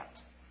than that?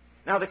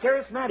 Now, the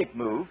charismatic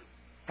move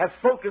has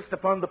focused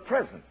upon the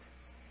present.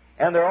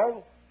 And they're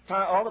all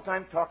the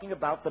time talking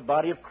about the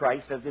body of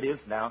Christ as it is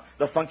now,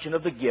 the function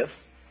of the gifts,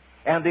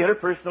 and the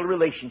interpersonal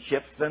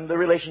relationships, and the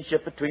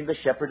relationship between the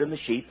shepherd and the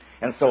sheep,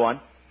 and so on.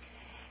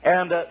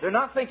 And they're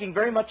not thinking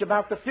very much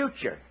about the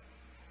future.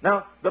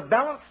 Now, the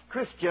balanced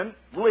Christian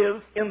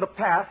lives in the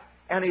past,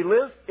 and he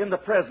lives in the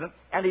present,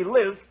 and he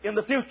lives in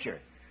the future.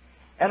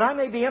 And I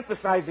may be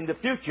emphasizing the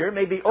future,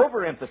 may be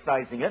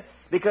overemphasizing it,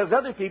 because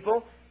other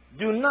people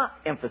do not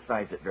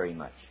emphasize it very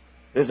much.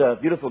 There's a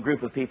beautiful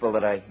group of people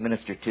that I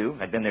minister to.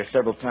 I've been there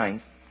several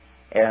times,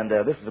 and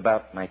this is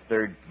about my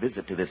third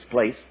visit to this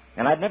place.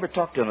 And I'd never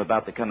talked to them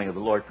about the coming of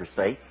the Lord per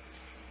se.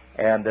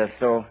 And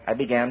so I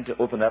began to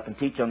open up and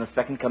teach on the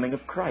second coming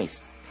of Christ.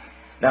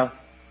 Now,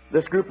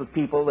 this group of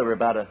people, there were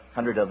about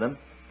 100 of them,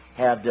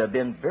 had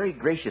been very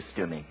gracious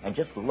to me and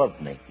just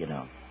loved me,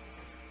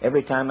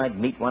 Every time I'd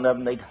meet one of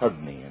them, they'd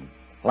hug me and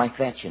like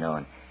that,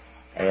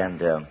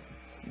 and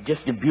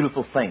just the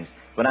beautiful things.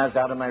 When I was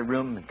out of my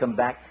room and come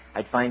back,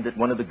 I'd find that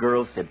one of the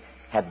girls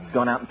had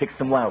gone out and picked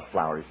some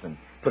wildflowers and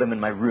put them in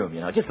my room,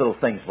 just little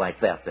things like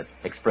that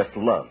expressed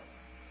love.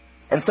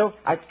 And so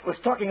I was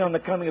talking on the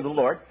coming of the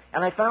Lord,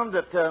 and I found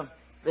that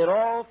they'd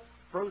all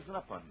frozen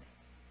up on me,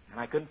 and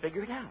I couldn't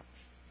figure it out.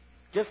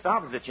 Just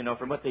opposite,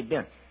 from what they'd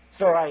been.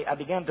 So I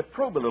began to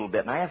probe a little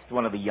bit, and I asked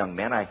one of the young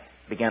men, I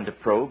began to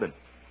probe,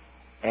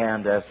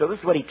 and so this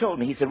is what he told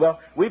me. He said, well,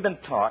 we've been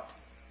taught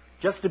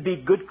just to be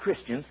good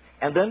Christians,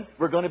 and then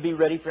we're going to be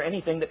ready for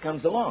anything that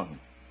comes along.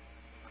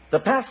 The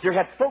pastor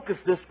had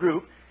focused this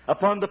group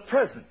upon the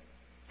present,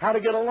 how to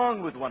get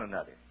along with one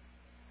another.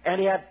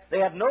 And they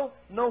had no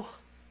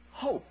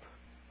hope.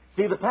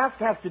 See, the past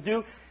has to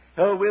do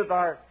with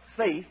our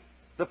faith,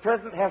 the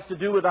present has to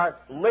do with our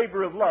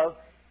labor of love,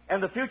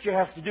 and the future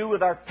has to do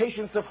with our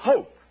patience of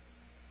hope.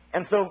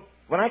 And so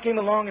when I came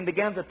along and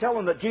began to tell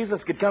them that Jesus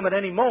could come at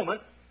any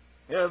moment,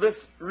 this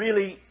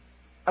really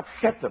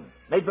upset them,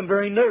 made them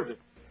very nervous,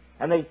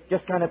 and they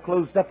just kind of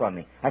closed up on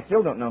me. I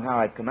still don't know how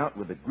I'd come out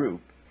with the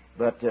group,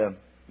 but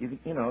you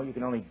can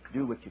only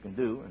do what you can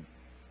do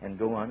and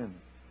go on and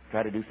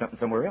try to do something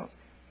somewhere else.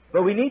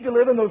 But we need to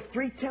live in those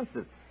three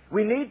tenses.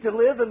 We need to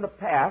live in the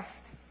past,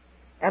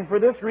 and for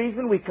this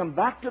reason we come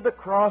back to the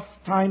cross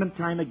time and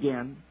time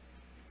again.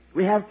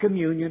 We have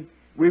communion.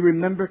 We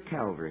remember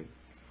Calvary.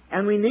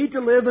 And we need to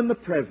live in the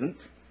present.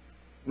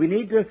 We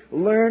need to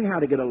learn how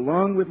to get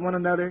along with one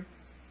another,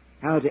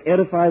 how to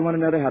edify one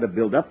another, how to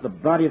build up the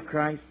body of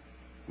Christ.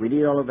 We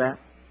need all of that.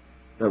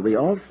 But we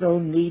also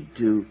need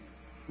to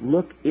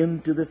look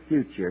into the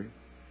future,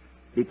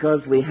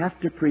 because we have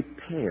to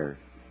prepare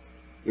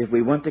if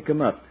we want to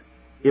come up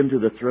into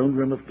the throne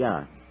room of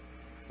God.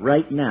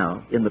 Right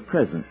now, in the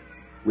present,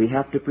 we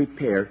have to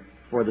prepare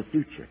for the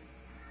future.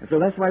 And so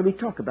that's why we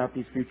talk about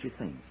these future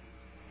things.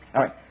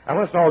 All right, I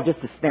want us all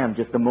just to stand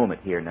just a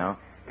moment here now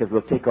because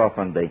we'll take off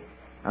on the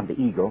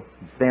eagle.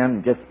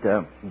 Then just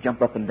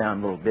jump up and down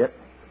a little bit,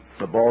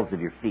 the balls of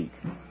your feet.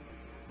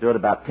 Do it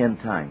about 10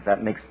 times.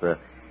 That makes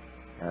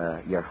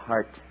your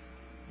heart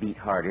beat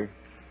harder,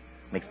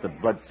 makes the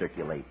blood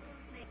circulate.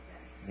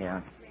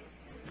 Yeah.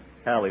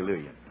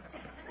 Hallelujah.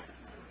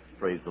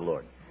 Praise the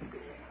Lord.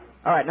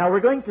 All right, now we're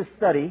going to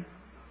study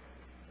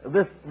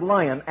this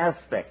lion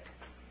aspect.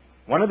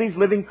 One of these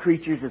living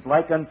creatures is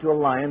like unto a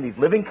lion. These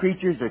living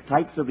creatures are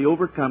types of the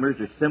overcomers,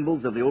 or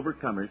symbols of the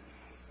overcomers.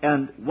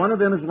 And one of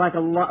them is like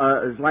did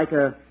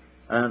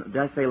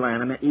I say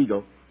lion? I meant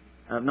eagle.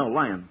 No,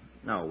 lion.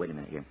 No, wait a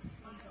minute here.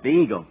 The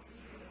eagle.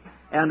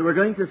 And we're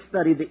going to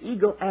study the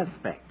eagle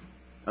aspect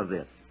of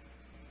this.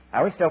 I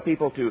always tell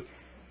people to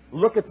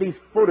look at these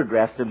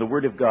photographs in the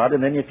Word of God,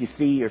 and then if you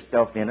see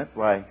yourself in it,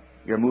 why,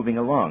 you're moving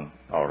along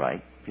all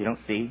right. If you don't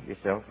see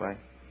yourself, why,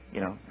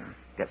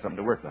 got something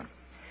to work on.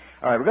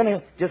 All right, we're going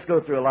to just go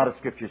through a lot of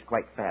scriptures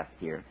quite fast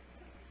here.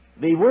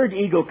 The word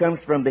eagle comes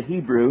from the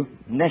Hebrew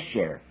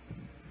nesher.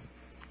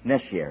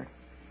 Nesher.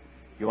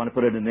 If you want to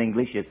put it in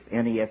English, it's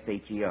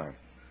N-E-S-H-E-R.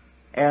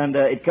 And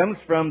it comes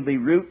from the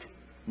root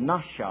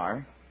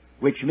nashar,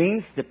 which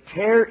means to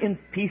tear in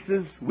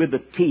pieces with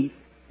the teeth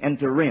and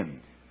to rend.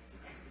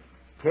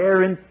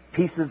 Tear in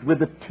pieces with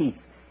the teeth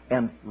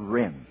and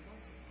rend.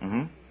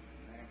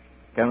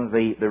 Comes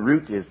the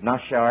root is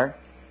nashar,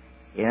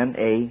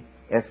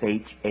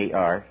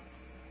 N-A-S-H-A-R,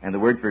 and the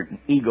word for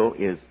eagle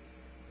is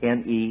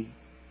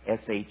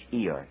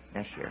N-E-S-H-E-R,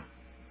 nesher.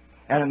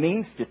 And it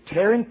means to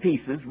tear in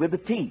pieces with the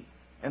teeth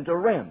and to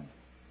rend.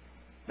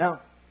 Now,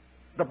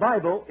 the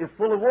Bible is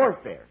full of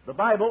warfare. The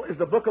Bible is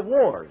the book of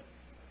wars.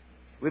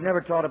 We've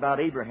never taught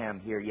about Abraham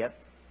here yet,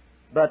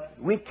 but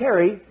we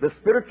carry the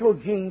spiritual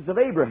genes of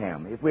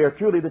Abraham, if we are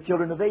truly the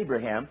children of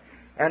Abraham.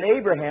 And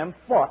Abraham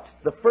fought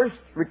the first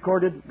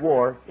recorded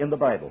war in the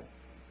Bible,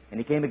 and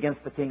he came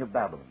against the king of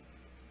Babylon,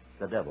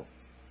 the devil.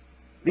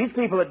 These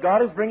people that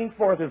God is bringing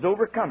forth as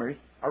overcomers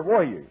are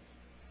warriors,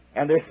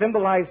 and they're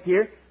symbolized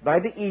here by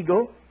the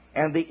eagle,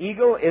 and the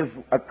eagle is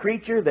a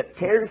creature that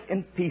tears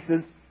in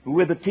pieces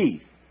with the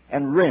teeth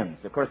and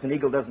rends. Of course, an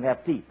eagle doesn't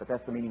have teeth, but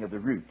that's the meaning of the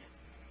root.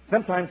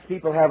 Sometimes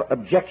people have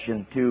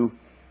objection to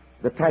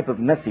the type of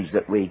message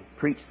that we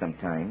preach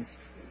sometimes.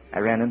 I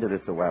ran into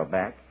this a while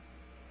back,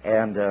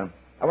 and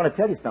I want to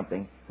tell you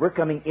something. We're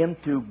coming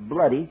into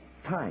bloody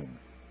times.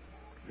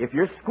 If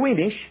you're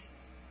squeamish,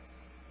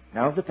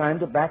 now's the time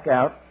to back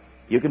out.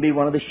 You can be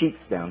one of the sheeps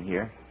down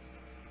here.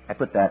 I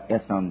put that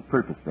S on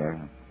purpose there.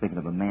 I'm thinking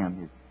of a man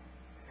who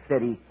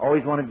said he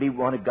always wanted to be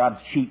one of God's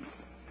sheep.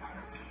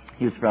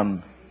 He was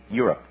from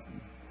Europe.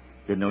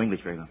 Didn't know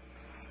English very well.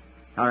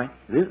 All right,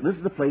 this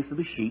is the place of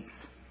the sheep.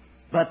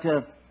 But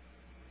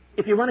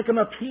if you want to come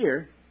up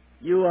here,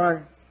 you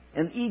are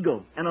an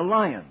eagle and a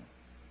lion,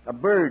 a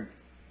bird,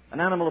 an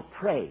animal of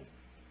prey.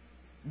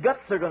 Guts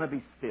are going to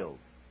be spilled.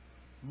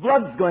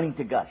 Blood's going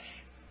to gush.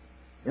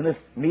 In this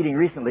meeting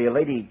recently, a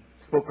lady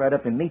spoke right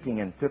up in meeting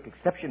and took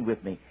exception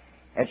with me,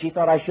 and she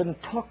thought I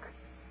shouldn't talk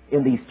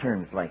in these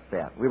terms like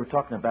that. We were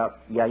talking about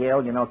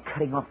Yael,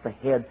 cutting off the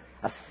head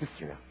of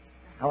Sisera.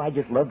 Oh, I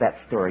just love that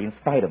story in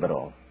spite of it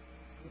all.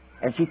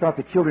 And she thought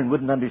the children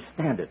wouldn't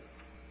understand it.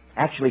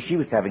 Actually, she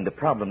was having the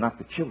problem, not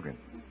the children.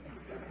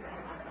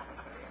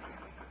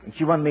 And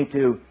she wanted me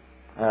to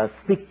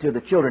speak to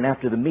the children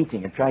after the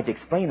meeting and tried to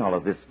explain all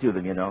of this to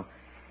them,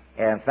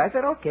 And so I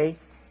said, okay.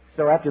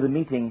 So after the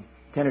meeting,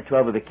 10 or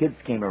 12 of the kids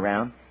came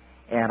around,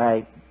 and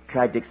I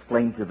tried to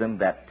explain to them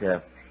that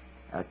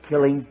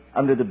killing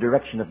under the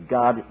direction of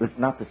God was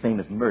not the same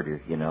as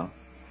murder, And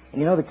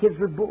the kids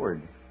were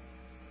bored.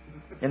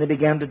 And they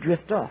began to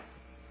drift off.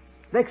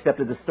 They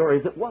accepted the story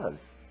as it was.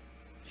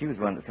 She was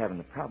the one that's having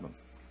the problem.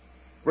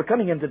 We're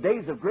coming into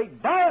days of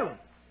great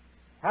violence.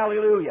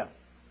 Hallelujah.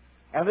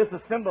 And this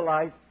is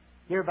symbolized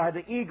here by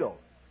the eagle.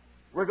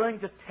 We're going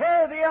to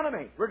tear the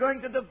enemy. We're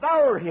going to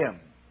devour him.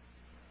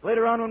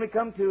 Later on, when we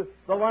come to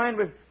the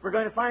lion, we're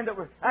going to find that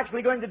we're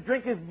actually going to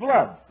drink his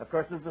blood. Of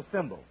course, this is a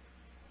symbol.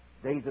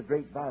 Days of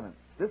great violence.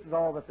 This is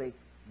all that the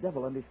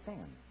devil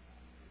understands.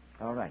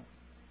 All right.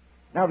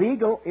 Now, the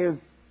eagle is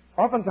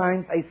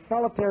oftentimes a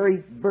solitary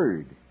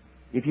bird.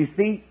 If you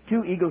see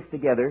two eagles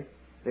together,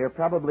 they are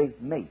probably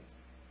mates.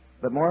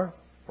 But more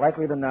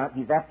likely than not,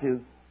 he's apt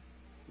to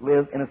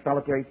live in a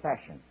solitary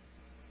fashion.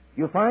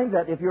 You'll find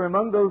that if you're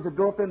among those that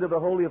go up into the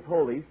Holy of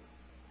Holies,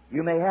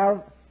 you may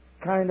have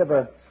kind of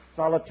a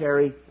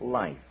solitary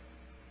life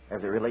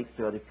as it relates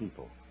to other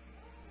people.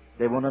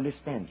 They won't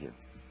understand you.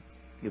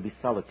 You'll be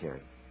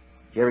solitary.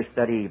 Did you ever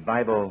study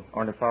Bible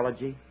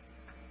ornithology?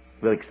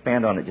 We'll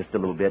expand on it just a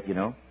little bit,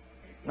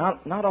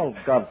 Not all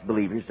God's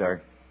believers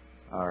are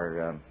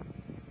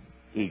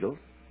eagles.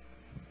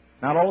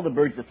 Not all the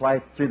birds that fly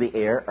through the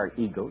air are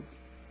eagles.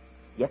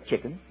 Yet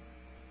chickens.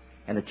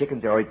 And the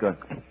chickens are always going,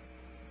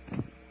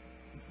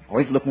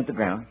 always looking at the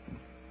ground.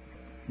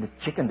 And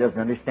the chicken doesn't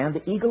understand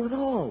the eagle at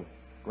all,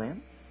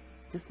 Glenn.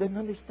 Just doesn't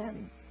understand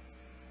him.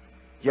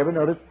 Did you ever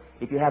notice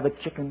if you have a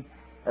chicken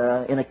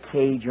in a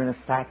cage or in a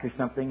sack or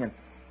something,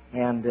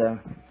 and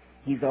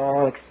he's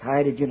all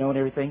excited, and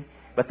everything,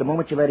 but the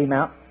moment you let him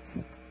out,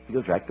 He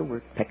goes right to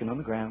work, pecking on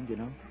the ground,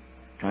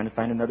 trying to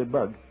find another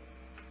bug.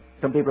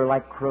 Some people are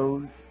like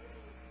crows.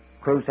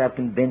 Crows have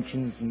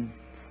conventions,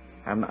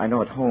 and I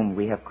know at home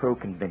we have crow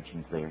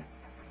conventions there.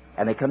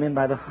 And they come in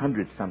by the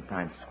hundreds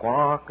sometimes,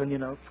 squawking,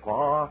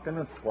 squawking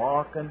and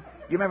squawking.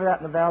 Do you remember that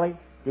in the valley?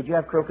 Did you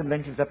have crow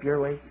conventions up your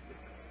way?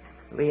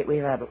 We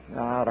had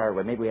out our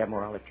way. Maybe we have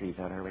more olive trees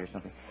out our way or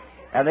something.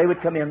 And they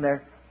would come in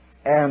there,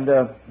 and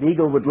the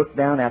eagle would look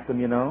down at them,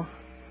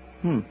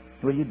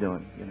 what are you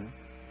doing,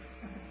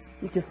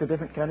 He's just a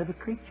different kind of a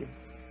creature.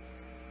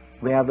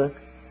 We have the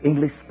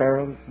English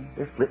sparrows, and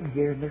they're flitting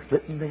here and they're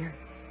flitting there.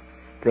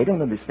 They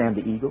don't understand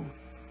the eagle.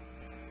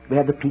 We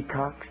have the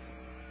peacocks.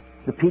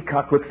 The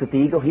peacock looks at the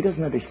eagle. He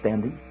doesn't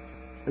understand him.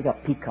 We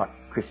got peacock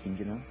Christians,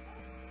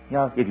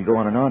 Now, if you go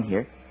on and on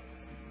here,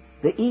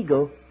 the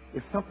eagle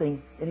is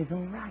something in his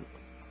own right.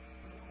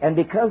 And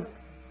because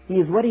he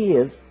is what he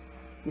is,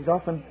 he's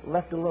often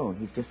left alone.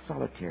 He's just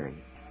solitary.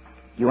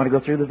 You want to go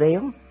through the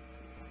veil?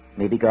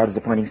 Maybe God is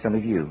appointing some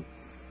of you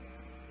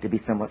to be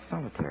somewhat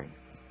solitary.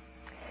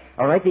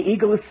 All right, the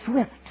eagle is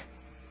swift.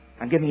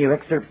 I'm giving you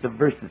excerpts of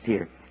verses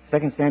here.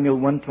 2 Samuel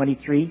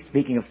 1:23,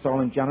 speaking of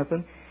Saul and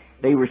Jonathan,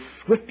 they were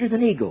swifter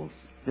than eagles.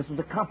 This was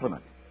a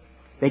compliment.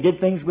 They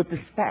did things with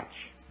dispatch.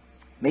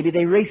 Maybe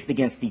they raced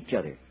against each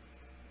other.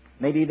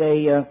 Maybe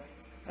they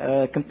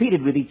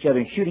competed with each other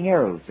in shooting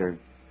arrows or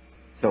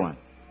so on.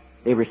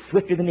 They were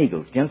swifter than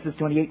eagles. Genesis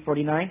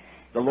 28:49,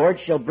 the Lord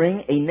shall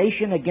bring a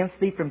nation against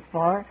thee from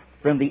far,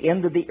 from the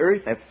end of the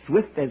earth, as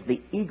swift as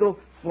the eagle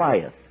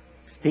flieth.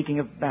 Speaking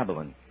of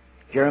Babylon.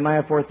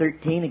 Jeremiah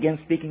 4:13, again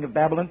speaking of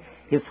Babylon,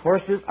 his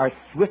horses are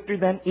swifter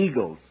than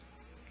eagles.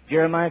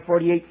 Jeremiah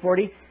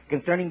 48:40,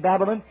 concerning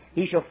Babylon,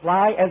 he shall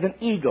fly as an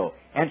eagle,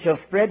 and shall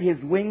spread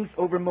his wings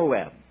over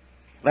Moab.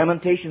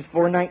 Lamentations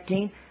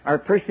 4:19, our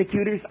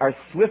persecutors are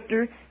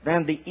swifter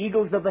than the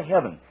eagles of the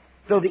heaven.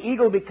 So the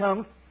eagle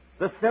becomes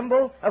the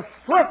symbol of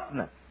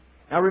swiftness.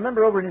 Now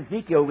remember, over in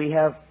Ezekiel we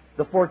have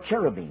the 4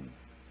 cherubim.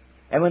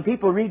 And when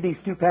people read these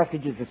 2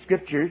 passages of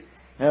Scripture,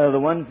 the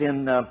ones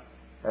in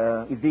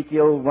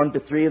Ezekiel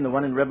 1-3 and the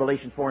one in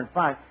Revelation 4 and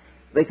 5,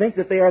 they think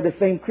that they are the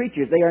same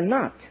creatures. They are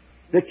not.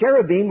 The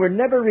cherubim were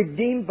never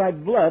redeemed by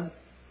blood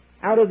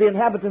out of the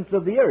inhabitants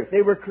of the earth.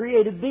 They were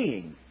created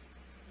beings.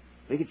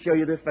 We could show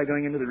you this by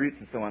going into the roots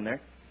and so on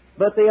there.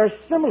 But they are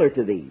similar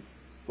to these.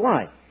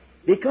 Why?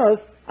 Because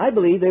I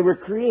believe they were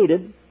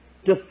created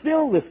to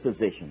fill this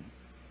position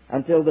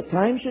until the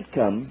time should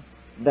come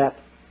that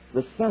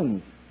the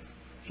sons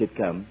should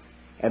come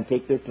and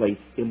take their place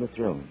in the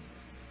throne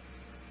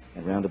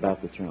and round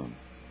about the throne.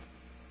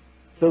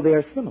 So they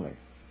are similar.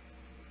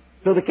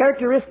 So the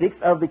characteristics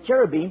of the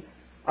cherubim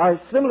are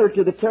similar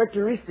to the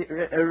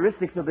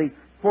characteristics of the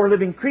 4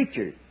 living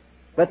creatures.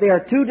 But they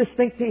are 2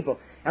 distinct people.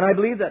 And I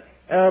believe that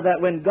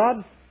when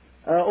God's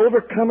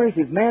overcomers,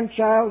 his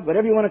man-child,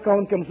 whatever you want to call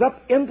him, comes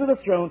up into the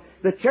throne,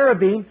 the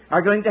cherubim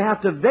are going to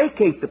have to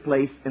vacate the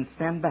place and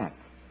stand back.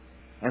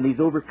 And these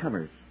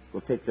overcomers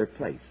will take their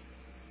place.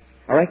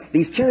 All right?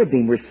 These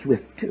cherubim were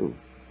swift too.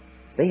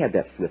 They had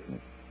that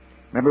swiftness.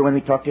 Remember when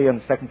we talked to you on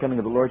the second coming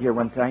of the Lord here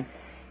one time?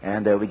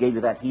 And we gave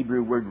you that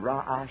Hebrew word,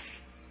 ra'ash.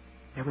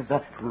 There was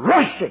a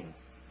rushing.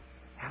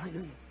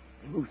 Hallelujah.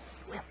 They move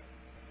swift.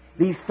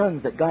 These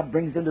sons that God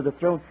brings into the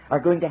throne are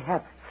going to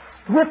have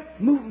swift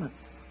movements.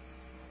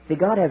 See,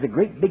 God has a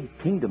great big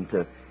kingdom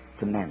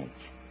to manage.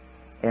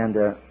 And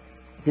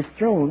his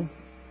throne,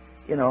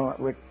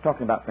 we're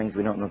talking about things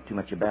we don't know too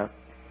much about.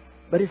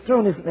 But his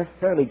throne isn't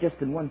necessarily just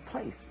in one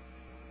place.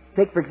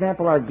 Take, for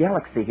example, our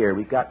galaxy here.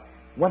 We've got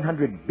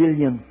 100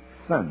 billion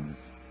suns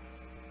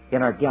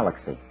in our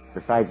galaxy,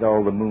 besides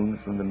all the moons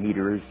and the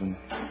meteors, and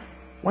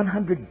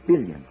 100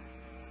 billion,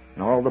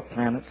 and all the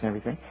planets and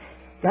everything.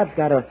 God's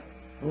got a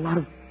lot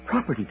of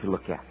property to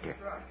look after.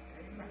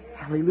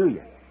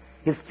 Hallelujah.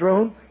 His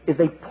throne is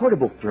a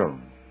portable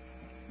throne.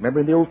 Remember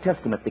in the Old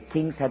Testament, the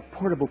kings had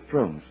portable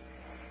thrones.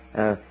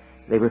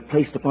 They were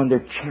placed upon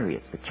their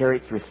chariots. The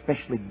chariots were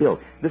especially built.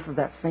 This is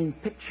that same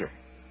picture.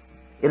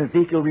 In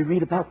Ezekiel, we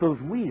read about those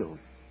wheels.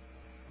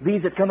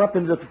 These that come up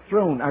into the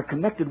throne are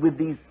connected with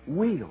these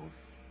wheels.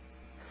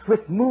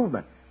 Swift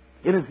movement.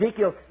 In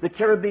Ezekiel, the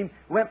cherubim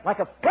went like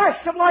a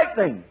flash of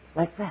lightning.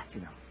 Like that,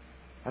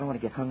 I don't want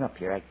to get hung up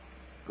here. I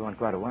go on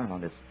quite a while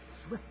on this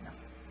swiftness.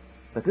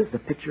 But this is a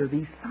picture of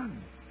these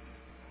suns.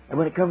 And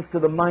when it comes to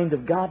the mind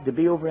of God to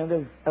be over on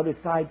the other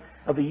side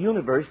of the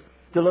universe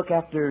to look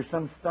after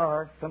some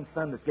star, some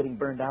sun that's getting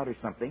burned out or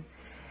something,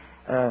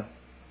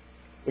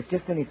 it's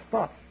just in his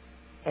thoughts.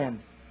 And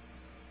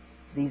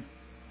these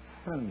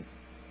sons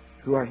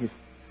who are his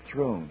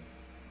throne,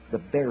 the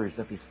bearers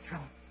of his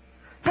throne,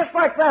 just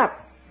like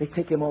that, they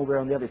take him over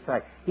on the other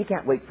side. He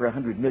can't wait for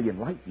 100 million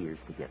light years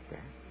to get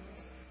there.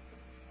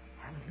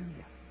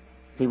 Hallelujah.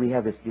 See, we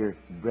have this dear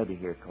brother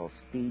here called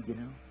Speed,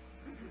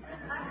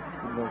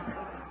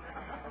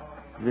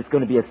 There's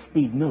going to be a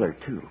Speed Miller,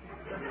 too.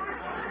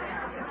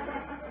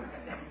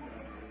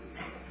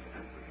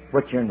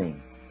 What's your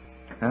name?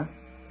 Huh?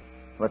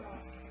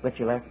 What's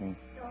your last name?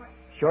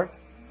 Short.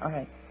 All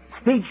right.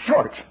 Speed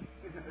Short.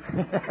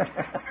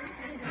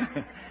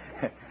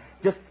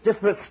 Just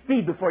put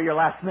speed before your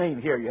last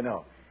name here, you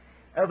know.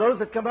 Those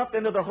that come up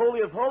into the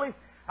Holy of Holies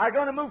are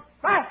going to move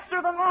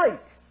faster than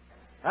light.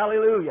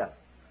 Hallelujah.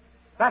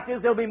 Fact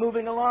is, they'll be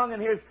moving along,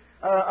 and here's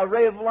a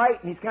ray of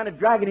light, and he's kind of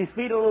dragging his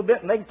feet a little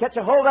bit, and they can catch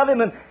a hold of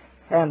him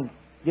and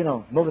you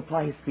know,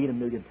 multiply his feet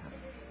 1,000,000 times.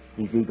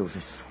 These eagles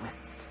are swift.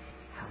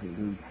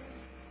 Hallelujah.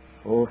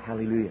 Oh,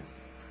 hallelujah.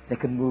 They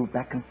can move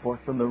back and forth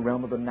from the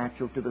realm of the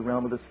natural to the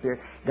realm of the spirit.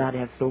 God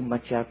has so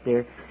much out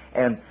there,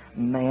 and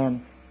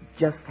man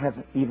just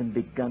hasn't even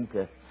begun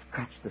to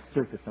scratch the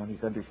surface on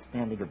his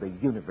understanding of the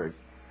universe,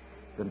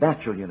 the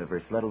natural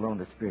universe, let alone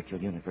the spiritual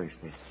universe.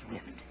 They're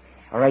swift.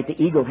 All right,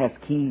 the eagle has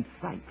keen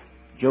sight.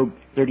 Job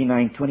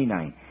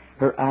 39:29.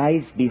 Her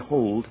eyes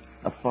behold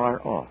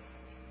afar off.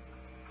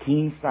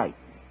 Keen sight.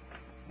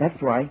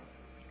 That's why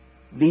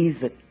these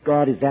that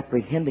God is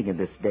apprehending in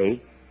this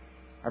day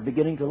are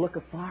beginning to look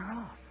afar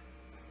off.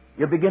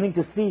 You're beginning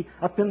to see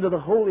up into the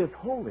Holy of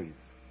Holies.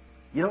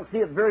 You don't see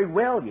it very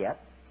well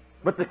yet,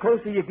 but the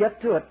closer you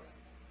get to it,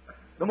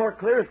 the more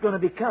clear it's going to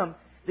become.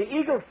 The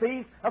eagle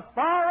sees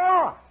afar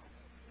off.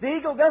 The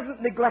eagle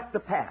doesn't neglect the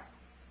past,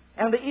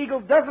 and the eagle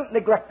doesn't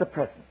neglect the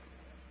present.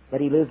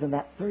 But he lives in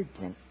that third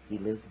tense. He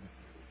lives in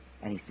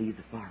it, and he sees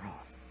afar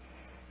off.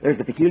 There's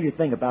a peculiar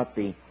thing about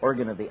the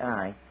organ of the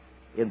eye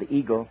in the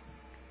eagle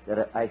that,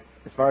 as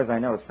far as I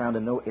know, is found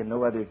in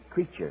no other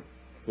creature.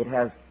 It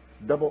has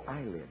double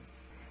eyelids.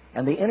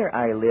 And the inner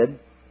eyelid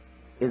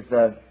is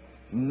a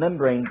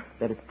membrane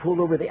that is pulled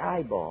over the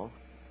eyeball.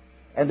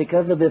 And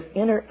because of this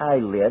inner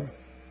eyelid,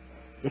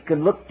 it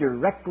can look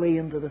directly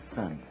into the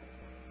sun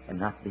and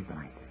not be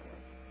blinded.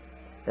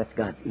 That's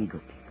God's eagle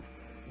people.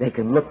 They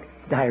can look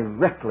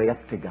directly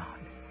up to God.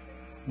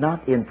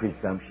 Not in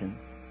presumption,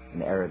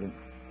 in arrogance,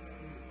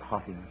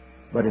 haughtiness,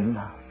 but in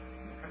love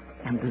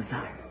and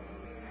desire.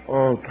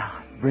 Oh,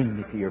 God, bring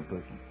me to your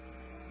bosom.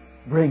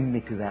 Bring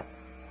me to that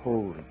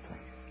holy place.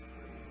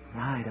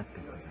 Right up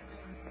in the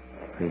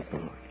rest. Praise the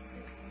Lord.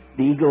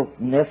 The eagle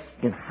nests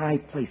in high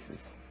places.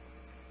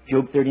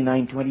 Job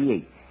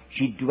 39:28.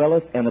 She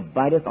dwelleth and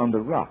abideth on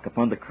the rock,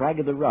 upon the crag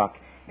of the rock,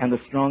 and the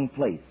strong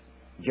place.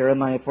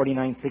 Jeremiah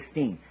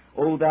 49:16.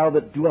 O thou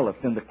that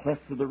dwellest in the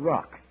clefts of the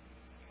rock,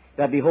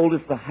 that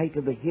beholdest the height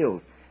of the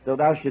hills, though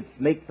thou shouldst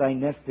make thy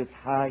nest as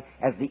high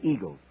as the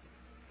eagles.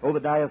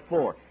 Obadiah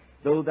 4.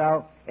 Though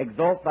thou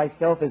exalt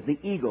thyself as the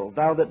eagle,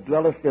 thou that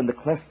dwellest in the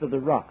clefts of the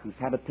rock, whose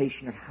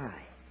habitation are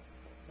high.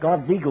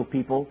 God's eagle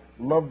people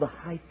love the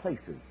high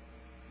places.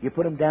 You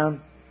put them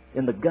down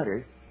in the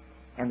gutter,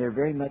 and they're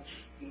very much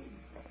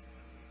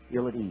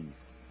ill at ease.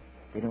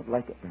 They don't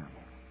like it down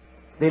there.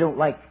 They don't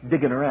like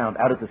digging around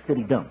out at the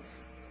city dumps.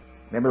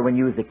 Remember when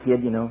you was a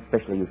kid, you know,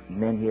 especially you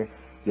men here,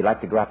 you like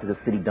to go out to the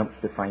city dumps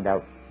to find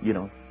out, you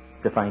know,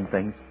 to find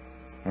things.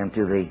 And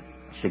to the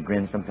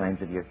chagrin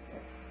sometimes of your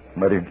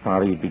mother and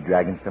father, you'd be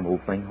dragging some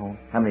old thing home.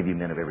 How many of you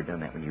men have ever done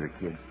that when you were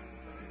kids?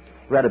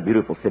 We're at a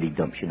beautiful city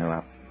dumps, you know,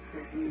 out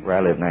where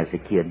I lived when I was a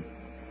kid.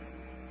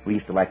 We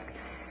used to like,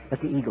 but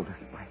the eagle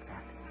doesn't like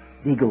that.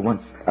 The eagle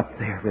wants up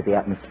there where the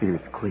atmosphere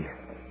is clear,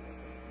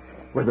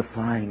 where the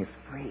flying is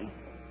free.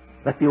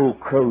 Let the old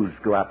crows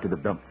go out to the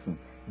dumps and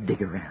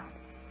dig around.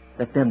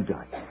 Let them do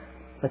it.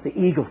 But the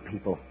eagle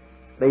people,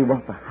 they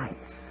want the heights.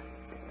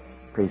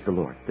 Praise the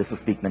Lord. This will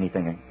speak many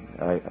things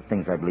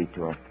I believe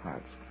to our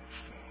hearts.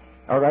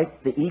 All right,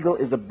 the eagle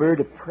is a bird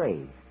of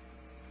prey.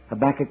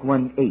 Habakkuk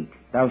 1:8.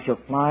 Thou shalt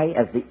fly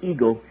as the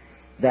eagle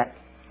that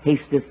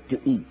hasteth to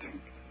eat.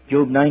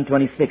 Job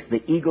 9:26.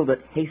 The eagle that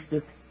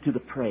hasteth to the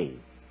prey.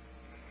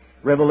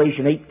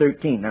 Revelation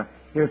 8:13. Now,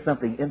 here's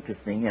something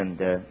interesting, and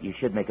you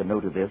should make a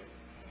note of this.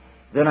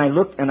 Then I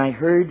looked, and I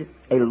heard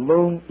a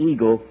lone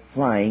eagle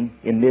flying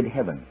in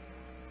mid-heaven.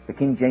 The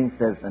King James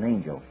says an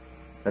angel,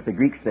 but the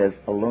Greek says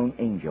a lone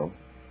angel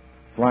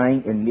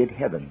flying in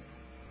mid-heaven.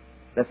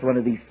 That's one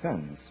of these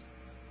sons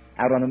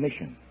out on a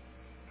mission.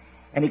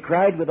 And he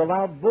cried with a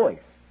loud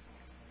voice.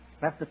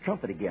 That's the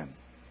trumpet again.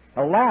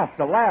 Alas,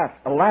 alas,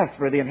 alas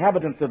for the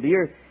inhabitants of the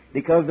earth,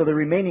 because of the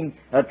remaining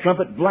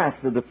trumpet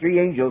blasts of the three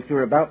angels who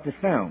are about to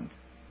sound.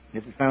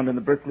 This is found in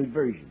the Berkeley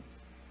version.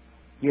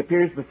 He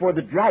appears before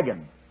the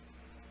dragon.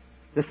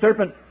 The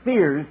serpent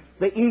fears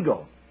the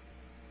eagle.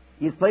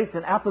 He is placed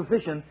in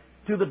opposition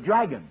to the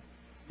dragon.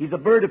 He's a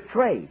bird of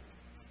prey.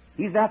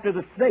 He's after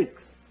the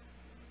snakes.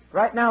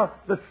 Right now,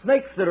 the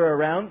snakes that are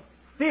around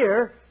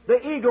fear the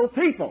eagle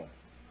people.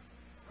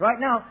 Right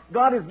now,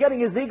 God is getting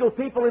His eagle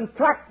people in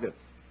practice.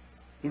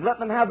 He's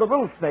letting them have the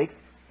little snakes,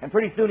 and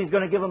pretty soon He's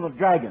going to give them the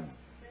dragon.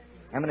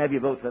 How many of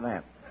you vote for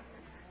that?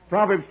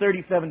 Proverbs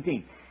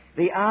 30:17.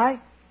 The eye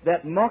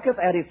that mocketh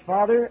at his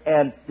father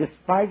and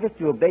despiseth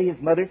to obey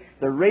his mother,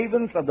 the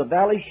ravens of the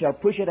valley shall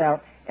push it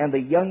out, and the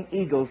young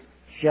eagles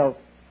shall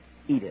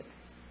eat it.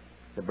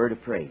 The bird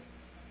of prey.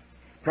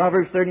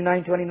 Proverbs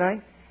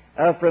 39:29.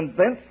 From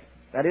thence,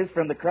 that is,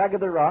 from the crag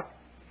of the rock,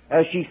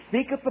 she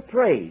seeketh the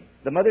prey,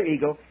 the mother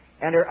eagle,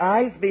 and her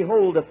eyes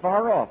behold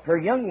afar off. Her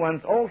young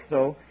ones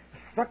also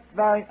suck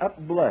thine up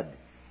blood,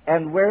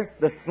 and where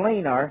the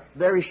slain are,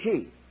 there is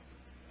she.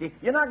 See,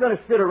 you're not going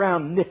to sit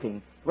around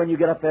knitting when you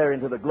get up there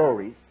into the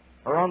glories,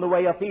 or on the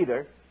way up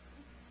either.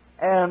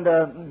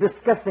 and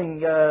discussing,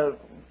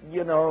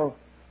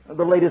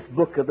 the latest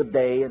book of the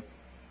day. And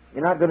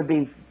you're not going to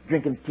be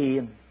drinking tea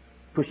and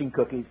pushing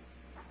cookies.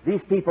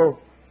 These people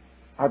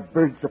are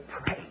birds of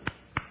prey.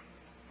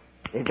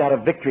 They've got a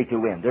victory to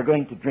win. They're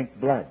going to drink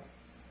blood.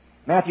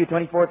 Matthew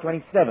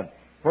 24:27.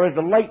 For as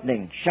the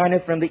lightning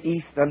shineth from the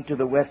east unto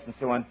the west, and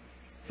so on,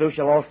 so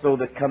shall also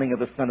the coming of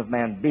the Son of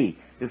Man be.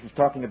 This is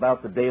talking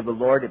about the day of the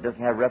Lord. It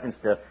doesn't have reference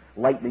to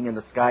lightning in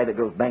the sky that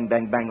goes bang,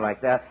 bang, bang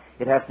like that.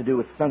 It has to do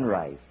with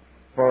sunrise.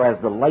 For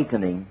as the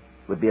lightning,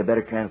 would be a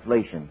better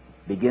translation,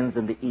 begins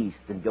in the east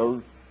and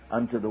goes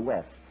unto the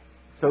west,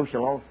 so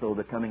shall also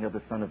the coming of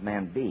the Son of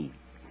Man be.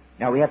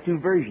 Now we have two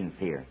versions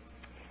here.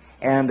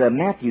 And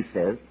Matthew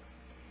says,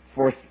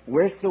 for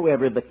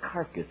wheresoever the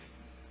carcass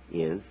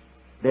is,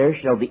 there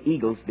shall the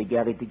eagles be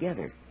gathered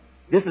together.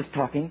 This is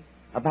talking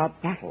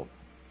about battle.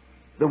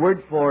 The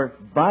word for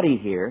body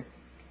here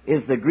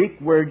is the Greek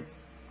word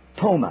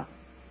toma,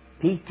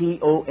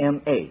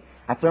 P-T-O-M-A.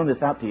 I've thrown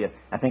this out to you,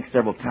 I think,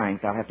 several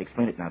times. I'll have to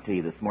explain it now to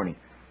you this morning.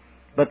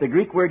 But the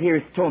Greek word here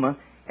is toma,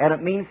 and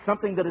it means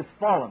something that has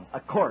fallen, a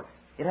corpse.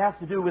 It has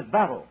to do with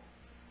battle.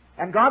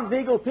 And God's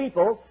eagle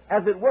people,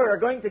 as it were, are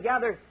going to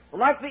gather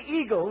like the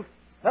eagles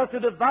to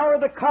devour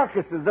the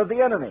carcasses of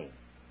the enemy.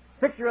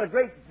 Picture a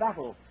great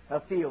battle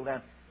field,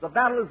 and the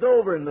battle is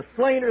over, and the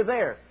slain are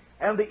there,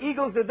 and the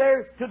eagles are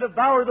there to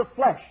devour the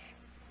flesh.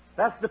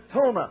 That's the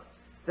toma.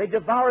 They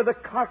devour the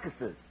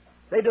carcasses.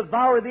 They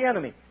devour the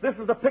enemy. This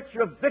is a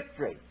picture of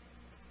victory.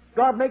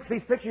 God makes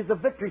these pictures of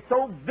victory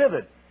so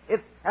vivid.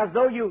 It's as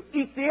though you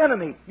eat the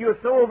enemy. You have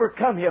so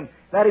overcome him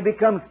that he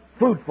becomes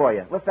food for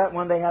you. What's that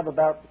one they have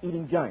about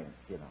eating giants,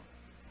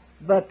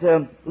 But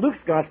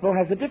Luke's Gospel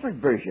has a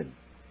different version.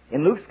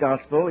 In Luke's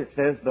Gospel it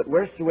says, but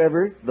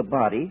wheresoever the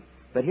body,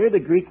 but here the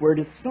Greek word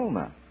is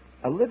soma,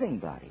 a living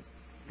body.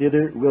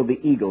 Thither will the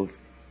eagles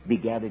be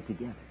gathered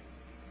together.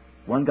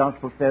 One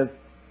Gospel says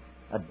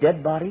a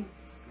dead body.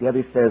 The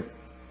other says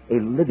a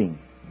living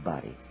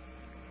body.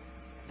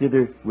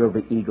 Thither will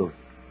the eagles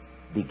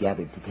be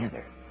gathered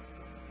together.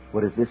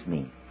 What does this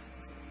mean?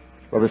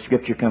 Well, the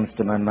scripture comes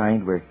to my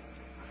mind where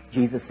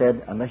Jesus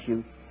said, unless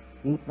you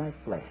eat my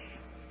flesh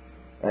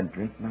and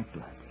drink my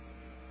blood.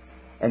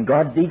 And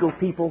God's eagle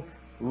people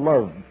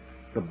love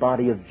the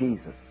body of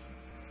Jesus.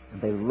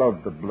 And they love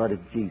the blood of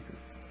Jesus.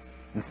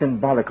 And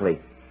symbolically,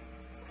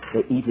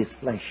 they eat his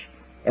flesh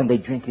and they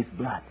drink his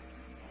blood.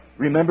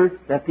 Remember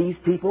that these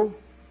people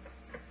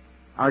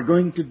are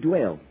going to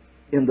dwell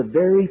in the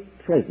very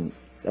presence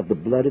of the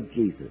blood of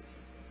Jesus.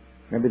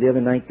 Remember the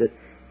other night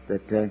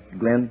that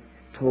Glenn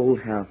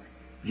told how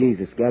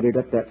Jesus gathered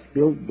up that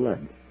spilled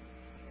blood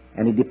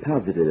and he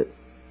deposited it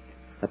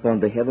upon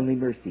the heavenly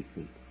mercy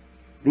seat.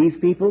 These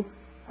people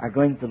are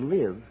going to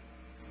live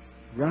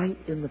right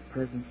in the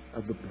presence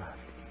of the blood.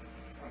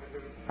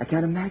 I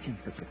can't imagine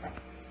such a thing.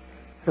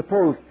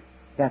 Suppose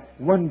that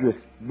wondrous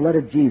blood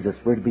of Jesus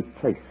were to be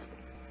placed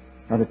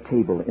on a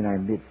table in our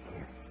midst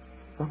here.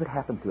 What would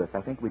happen to us?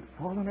 I think we'd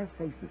fall on our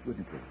faces,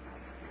 wouldn't we?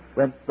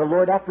 When the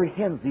Lord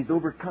apprehends these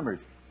overcomers,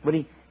 when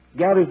he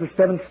gathers the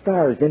 7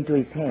 stars into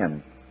his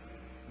hand,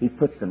 he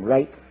puts them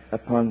right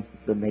upon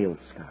the nail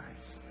scars.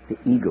 The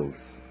eagles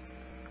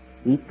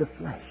eat the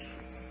flesh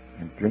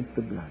and drink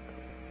the blood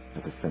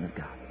of the Son of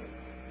God.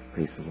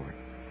 Praise the Lord.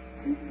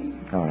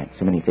 All right,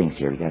 so many things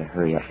here. We got to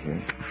hurry up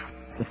here.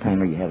 What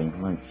time are you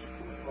having lunch?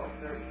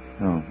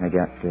 Oh, I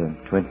got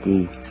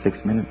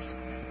 26 minutes.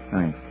 All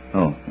right.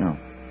 Oh, no.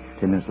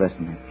 10 minutes less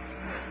than that.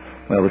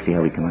 Well, we'll see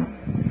how we come on.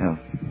 Oh,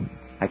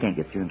 I can't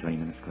get through in 20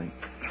 minutes quite.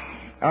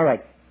 All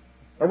right.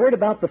 A word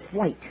about the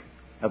flight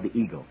of the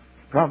eagle.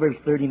 Proverbs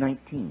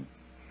 30:19.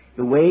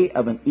 The way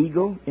of an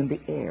eagle in the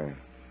air.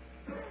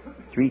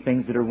 3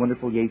 things that are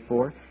wonderful, yea,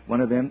 4.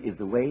 One of them is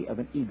the way of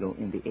an eagle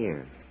in the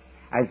air.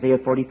 Isaiah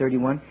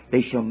 40:31.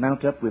 They shall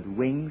mount up with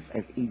wings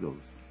as eagles.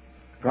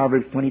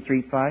 Proverbs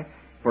 23:5.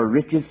 For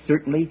riches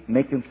certainly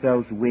make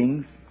themselves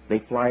wings. They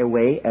fly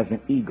away as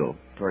an eagle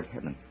toward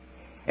heaven.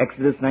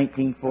 Exodus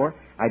 19:4.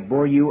 I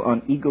bore you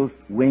on eagle's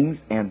wings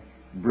and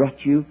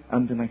brought you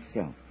unto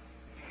myself.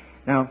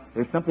 Now,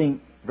 there's something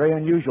very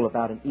unusual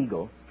about an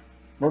eagle.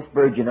 Most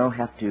birds,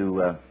 have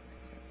to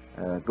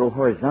go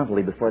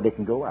horizontally before they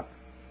can go up.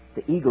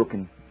 The eagle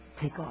can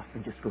take off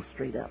and just go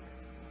straight up.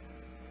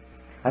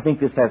 I think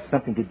this has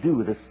something to do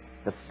with this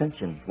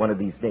ascension one of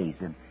these days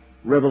in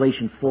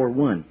Revelation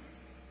 4:1.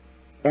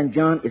 And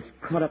John is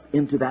caught up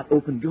into that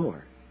open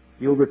door.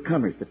 The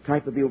overcomers, the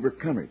type of the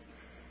overcomers.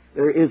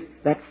 There is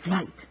that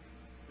flight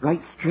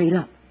right straight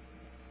up.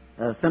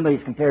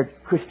 Somebody's compared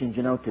Christians,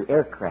 to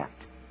aircraft.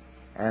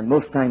 And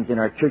most times in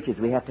our churches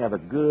we have to have a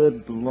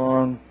good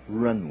long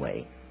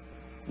runway.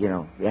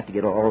 We have to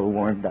get all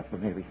warmed up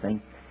and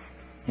everything.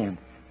 And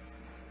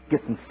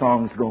get some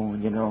songs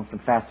going, some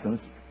fast ones,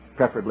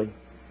 preferably.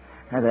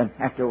 And then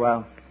after a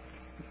while,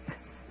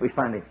 we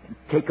finally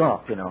take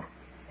off,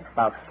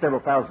 about several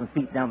thousand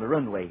feet down the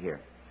runway here.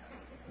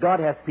 God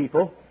has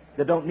people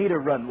that don't need a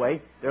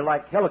runway. They're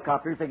like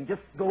helicopters. They can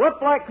just go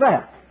up like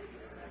that.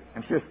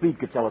 I'm sure Speed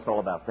could tell us all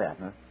about that,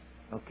 huh?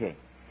 Okay.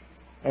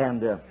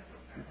 And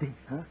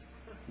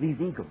these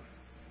eagles,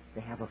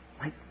 They have a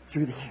flight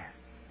through the air.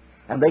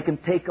 And they can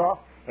take off,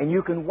 and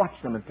you can watch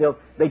them until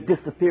they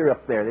disappear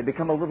up there. They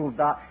become a little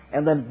dot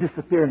and then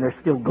disappear, and they're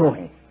still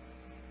going.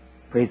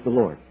 Praise the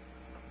Lord.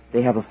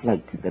 They have a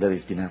flight that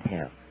others do not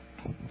have.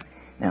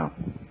 Now,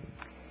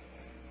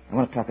 I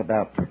want to talk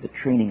about the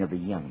training of the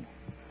young.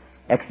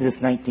 Exodus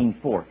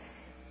 19:4.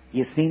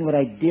 You have seen what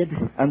I did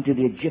unto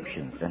the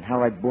Egyptians, and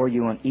how I bore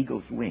you on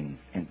eagle's wings,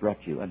 and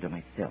brought you unto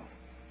myself.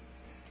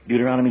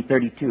 Deuteronomy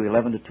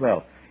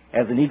 32:11-12.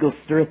 As an eagle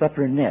stirreth up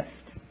her nest,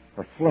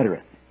 or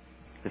fluttereth.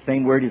 The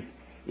same word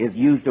is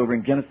used over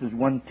in Genesis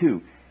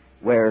 1:2,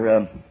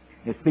 where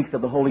it speaks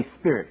of the Holy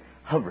Spirit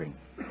hovering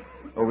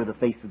over the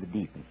face of the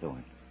deep, and so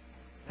on.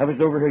 Hovers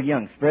over her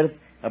young, spreadeth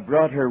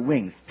abroad her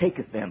wings,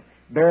 taketh them,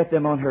 beareth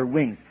them on her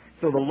wings.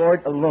 So the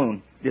Lord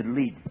alone did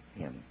lead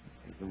him.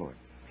 Praise the Lord.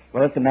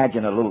 Well, let's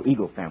imagine a little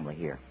eagle family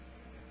here.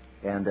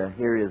 And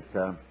here is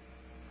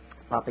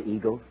Papa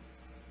Eagle,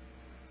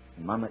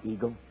 Mama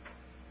Eagle,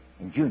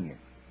 and Junior.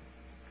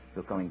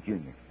 We'll call him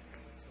Junior.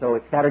 So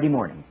it's Saturday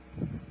morning.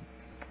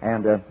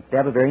 And they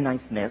have a very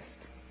nice nest.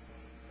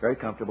 Very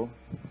comfortable.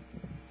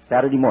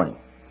 Saturday morning.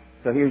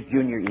 So here's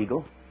Junior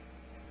Eagle.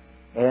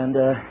 And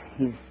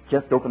he's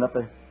just opened up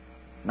a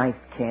nice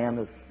can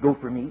of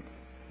gopher meat.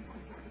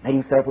 Made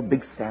himself a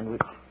big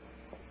sandwich.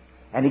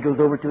 And he goes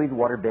over to his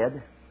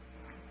waterbed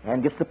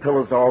and gets the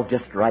pillows all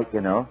just right,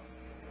 you know.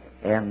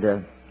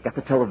 And got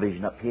the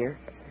television up here.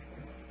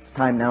 It's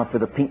time now for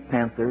the Pink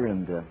Panther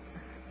and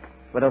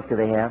what else do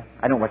they have?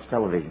 I don't watch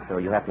television, so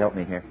you'll have to help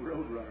me here.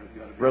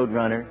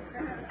 Roadrunner.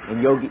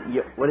 And Yogi,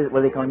 what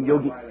do they call him?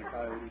 Yogi?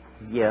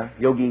 Yeah,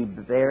 Yogi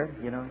Bear,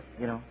 you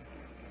know.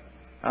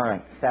 All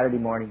right, Saturday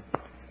morning.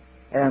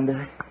 And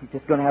he's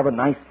just going to have a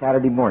nice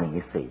Saturday morning,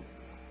 you see,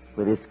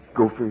 with his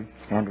gopher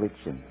sandwich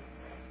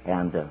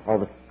and all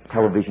the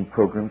television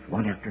programs,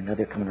 one after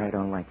another, coming right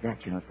on like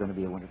that. You know, it's going to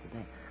be a wonderful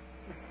day.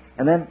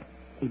 And then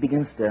he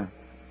begins to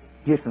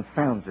hear some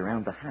sounds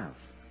around the house.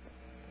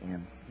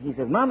 And he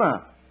says,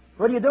 Mama,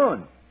 what are you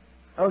doing?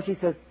 Oh, she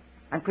says,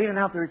 I'm cleaning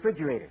out the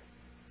refrigerator.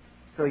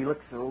 So he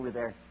looks over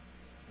there,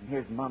 and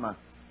here's Mama,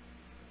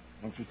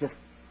 and she's just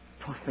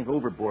tossing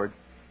overboard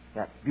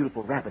that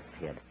beautiful rabbit's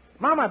head.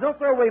 Mama, don't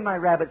throw away my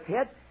rabbit's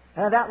head.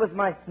 That was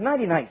my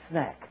nighty-night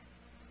snack.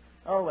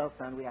 Oh, well,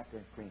 son, we have to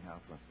clean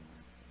house once in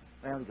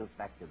a while. Well, he goes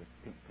back to the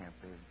Pink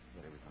Panther,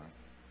 whatever's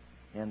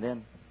on. And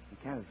then he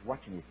kind of is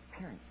watching his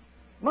parents.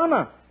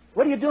 Mama,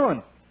 what are you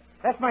doing?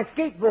 That's my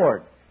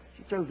skateboard.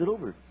 She throws it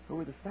over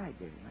the side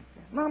there like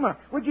that. Mama,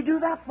 what'd you do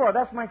that for?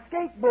 That's my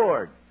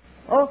skateboard.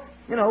 Oh,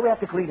 you know, we have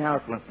to clean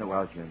house once in a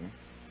while, Junior.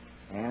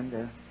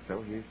 And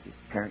so here's his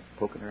parents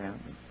poking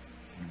around.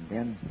 And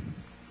then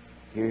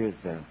here's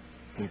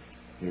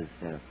his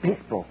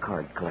baseball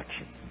card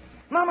collection.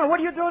 Mama, what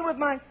are you doing with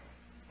my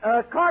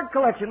card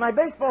collection, my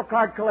baseball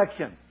card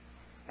collection?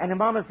 And the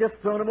Mama's just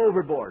thrown them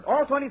overboard.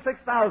 All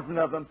 26,000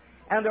 of them.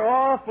 And they're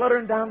all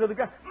fluttering down to the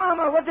ground.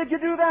 Mama, what did you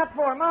do that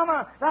for?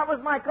 Mama, that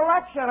was my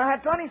collection. I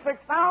had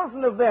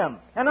 26,000 of them.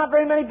 And not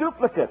very many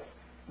duplicates.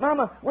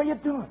 Mama, what are you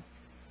doing?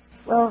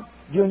 Well,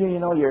 Junior, you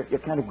know, you're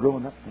kind of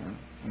growing up now.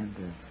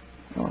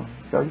 And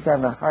so he's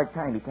having a hard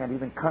time. He can't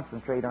even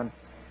concentrate on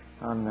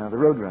the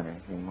Roadrunner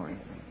anymore.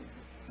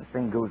 The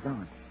thing goes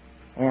on.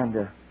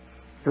 And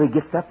so he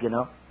gets up, you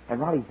know. And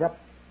while he's up,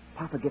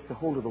 Papa gets a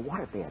hold of the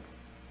waterbed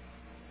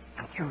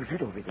and throws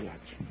it over the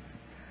edge.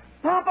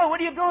 Papa, what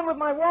are you doing with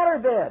my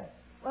waterbed?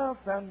 Well,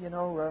 son, you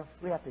know,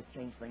 we have to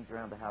change things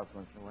around the house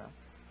once in a while.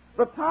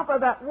 But, Papa,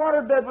 that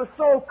waterbed was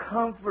so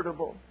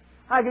comfortable.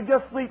 I could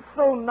just sleep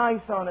so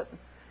nice on it.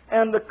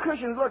 And the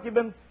cushions, look, you've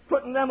been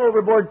putting them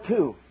overboard,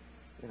 too.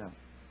 You know.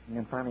 And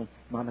then finally,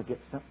 Mama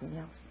gets something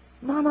else.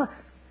 Mama,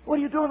 what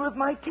are you doing with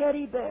my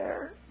teddy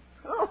bear?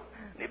 Oh,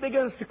 he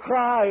begins to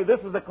cry. This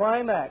is the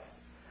climax.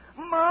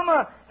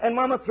 Mama! And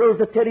Mama throws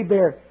the teddy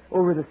bear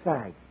over the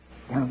side.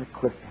 Down the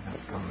cliff, and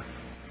it goes.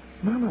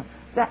 Mama,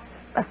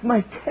 that's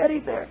my teddy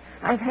bear.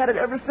 I've had it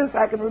ever since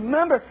I can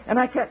remember, and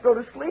I can't go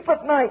to sleep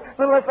at night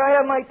unless I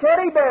have my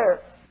teddy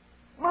bear.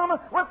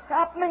 Mama, what's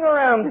happening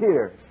around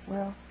here?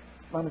 Well,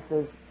 Mama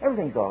says,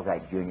 everything's all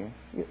right, Junior.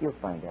 You'll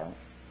find out.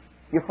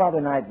 Your father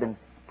and I have been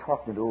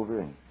talking it over,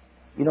 and,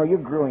 you know, you're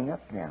growing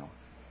up now,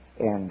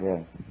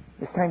 and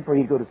it's time for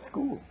you to go to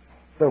school.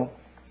 So,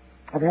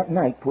 that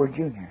night, poor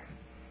Junior,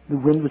 the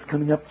wind was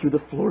coming up through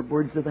the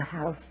floorboards of the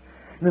house,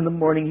 and in the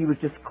morning he was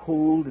just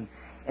cold,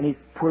 and his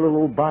poor little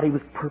old body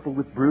was purple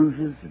with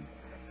bruises. And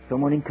so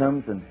morning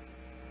comes, and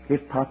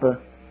here's Papa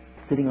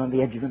sitting on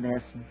the edge of the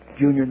nest, and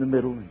Junior in the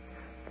middle, and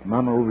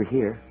Mama over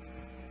here.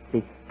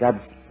 See,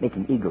 God's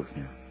making eagles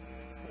now.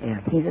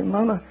 And he said,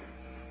 Mama,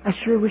 I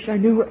sure wish I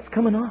knew what's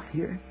coming off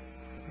here.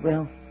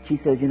 Well, she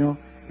says, you know,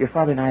 your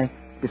father and I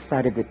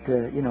decided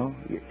that, you know,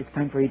 it's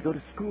time for you to go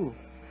to school.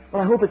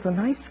 Well, I hope it's a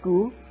nice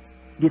school.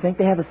 Do you think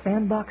they have a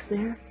sandbox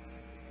there?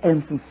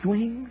 And some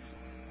swings?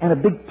 And a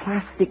big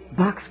plastic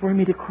box for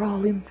me to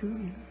crawl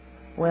into?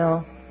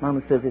 Well,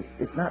 Mama says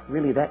it's not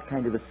really that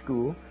kind of a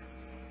school.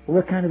 Well,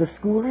 what kind of a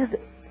school is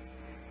it?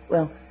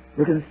 Well,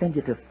 we're going to send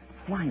you to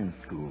flying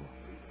school.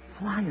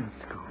 Flying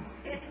school.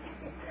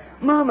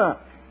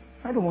 Mama,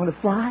 I don't want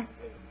to fly.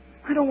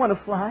 I don't want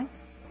to fly.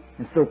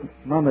 And so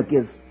Mama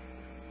gives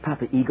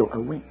Papa Eagle a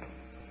wink.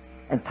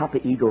 And Papa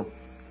Eagle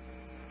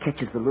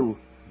catches the little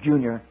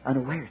junior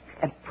unawares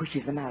and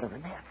pushes him out of the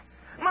nest.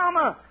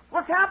 Mama,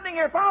 what's happening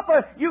here?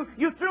 Papa, you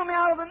threw me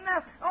out of the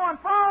nest. Oh, I'm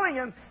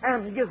falling.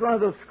 And he gives one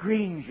of those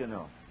screams, you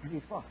know. And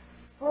he's falling.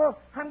 Oh,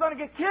 I'm going to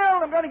get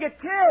killed. I'm going to get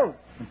killed.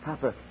 And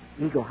Papa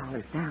Eagle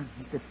hollers down.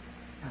 He says,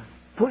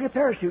 pull your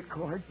parachute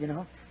cord, you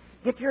know.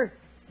 Get your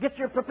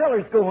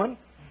propellers going.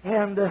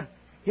 And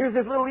here's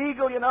this little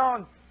eagle, you know,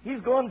 and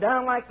he's going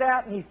down like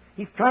that, and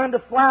he's trying to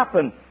flap,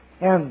 and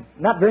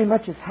not very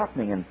much is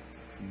happening. And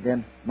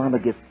then Mama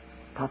gives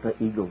Papa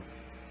Eagle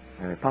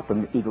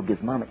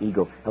gives Mama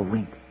Eagle a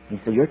wink. And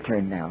he said, your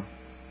turn now.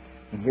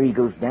 And here he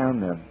goes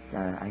down.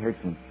 I heard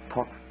some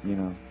talk, you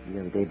know,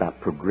 the other day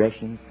about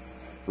progressions.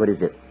 What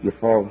is it? You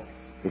fall,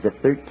 is it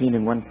 13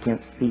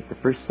 1/10 feet the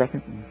first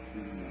second?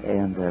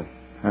 And,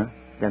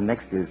 then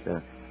next is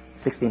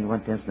 16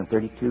 1/10 and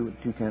 32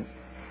 2/10.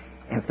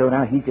 And so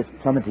now he's just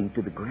plummeting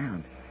to the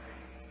ground.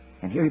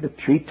 And here are the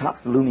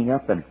treetops looming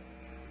up, and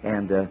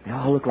they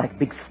all look like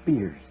big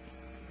spears.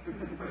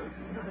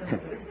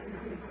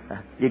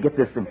 You get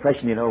this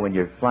impression, you know, when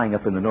you're flying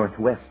up in the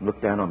northwest and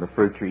look down on the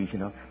fir trees, you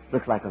know,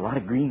 looks like a lot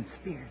of green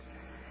spears.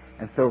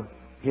 And so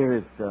here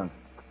is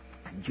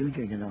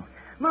Junior, you know,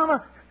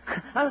 Mama,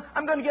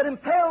 I'm going to get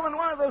impaled in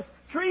one of those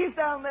trees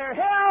down there.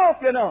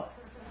 Help, you know.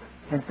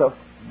 And so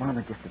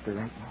Mama, just at the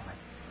right moment,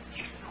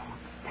 she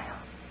swoops down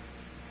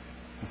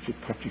and she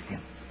catches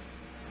him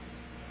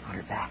on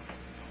her back.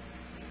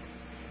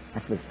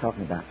 That's what it's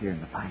talking about here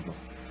in the Bible.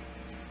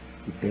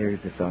 He bears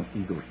us on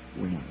eagle's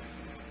wings.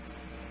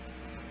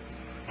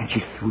 And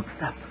she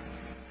swoops up,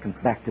 comes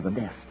back to the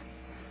nest,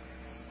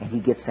 and he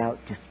gets out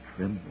just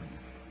trembling,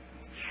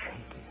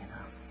 shaking, you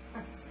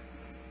know.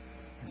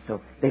 And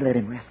so they let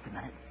him rest a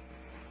minute.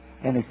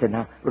 And they said,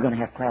 now, we're going to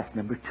have class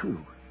number 2.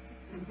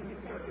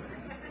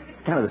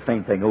 It's kind of the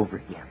same thing over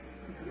again.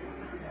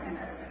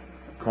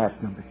 Class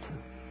number 2.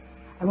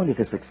 I wonder if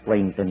this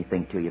explains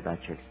anything to you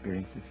about your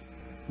experiences.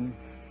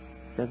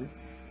 Does it?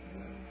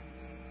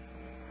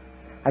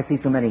 I see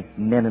so many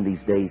men in these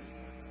days,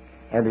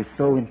 and they're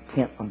so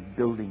intent on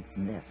building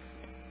nests.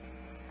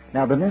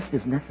 Now, the nest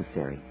is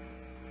necessary,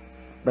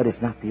 but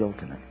it's not the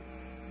ultimate.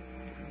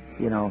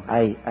 You know,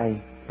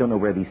 I don't know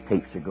where these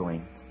tapes are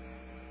going.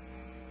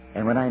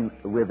 And when I'm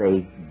with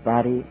a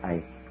body,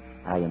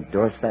 I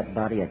endorse that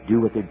body. I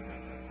do what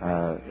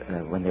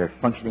they're, when they're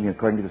functioning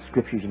according to the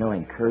Scriptures, you know, I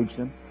encourage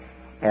them.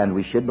 And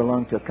we should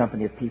belong to a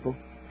company of people.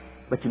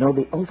 But you know,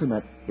 the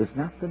ultimate is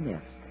not the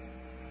nest.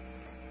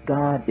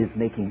 God is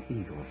making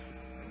eagles.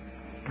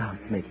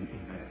 God's making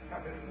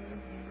eagles.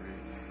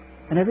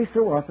 And every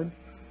so often,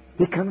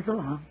 He comes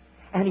along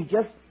and He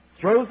just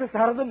throws us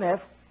out of the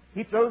nest.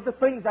 He throws the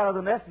things out of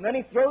the nest, and then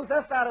He throws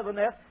us out of the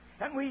nest.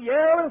 And we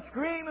yell and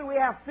scream and we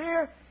have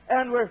fear,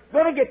 and we're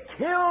going to get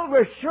killed.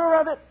 We're sure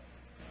of it.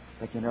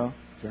 But you know,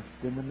 just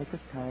in the nick of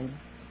time,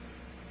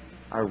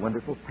 our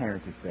wonderful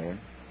parent is there.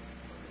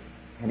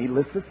 And He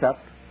lifts us up.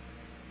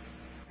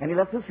 And He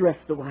lets us rest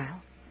a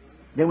while.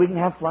 Then we can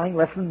have flying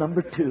lesson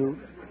number 2.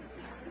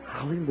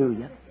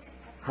 Hallelujah.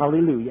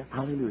 Hallelujah.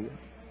 Hallelujah.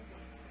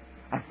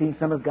 I've seen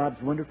some of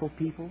God's wonderful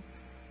people,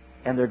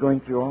 and they're going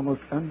through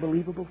almost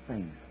unbelievable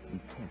things and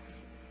tests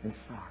and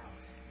sorrows.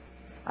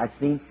 I've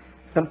seen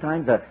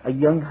sometimes a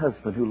young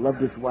husband who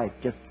loved his wife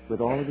just with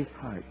all of his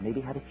heart,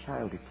 maybe had a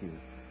child or 2.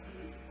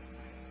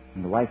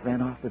 And the wife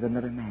ran off with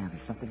another man or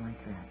something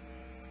like that.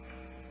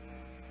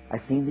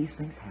 I've seen these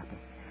things happen.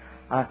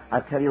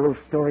 I'll tell you a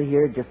little story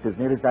here, just as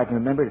near as I can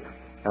remember.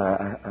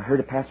 I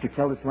heard a pastor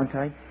tell this one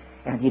time,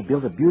 and he'd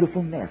built a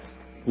beautiful nest.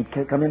 He'd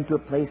come into a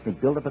place, and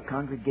he'd build up a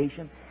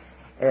congregation,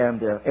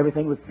 and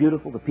everything was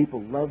beautiful. The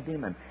people loved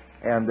him, and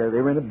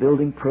they were in a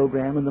building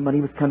program, and the money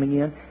was coming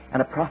in,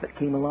 and a prophet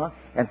came along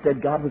and said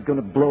God was going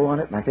to blow on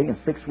it, and I think in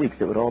 6 weeks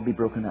it would all be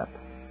broken up.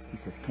 He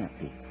says, can't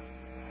be.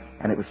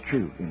 And it was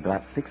true. In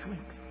about 6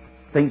 weeks,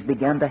 things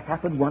began to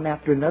happen one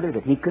after another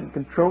that he couldn't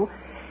control,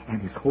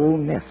 and his whole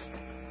nest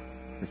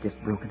was just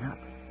broken up.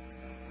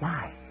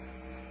 Why?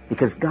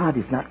 Because God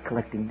is not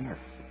collecting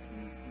nests.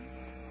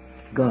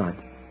 God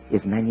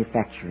is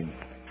manufacturing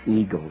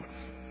eagles.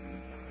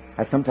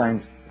 I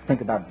sometimes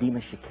think about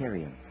Demas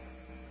Shakarian.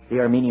 The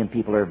Armenian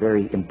people are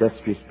very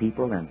industrious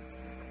people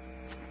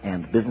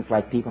and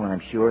business-like people, and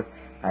I'm sure,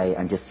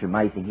 I'm just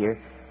surmising here,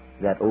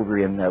 that over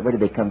in, where did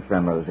they come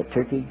from? Was it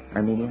Turkey?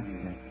 Armenia?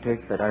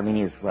 But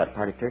Armenia is what,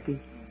 part of Turkey?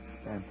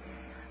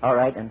 All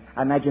right, and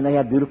I imagine they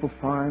had beautiful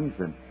farms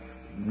and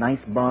nice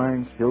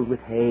barns filled with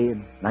hay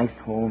and nice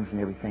homes and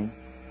everything.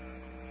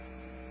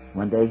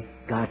 One day,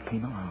 God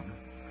came along,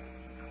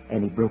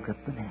 and He broke up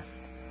the nest.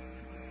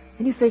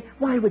 And you say,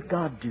 why would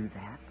God do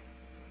that?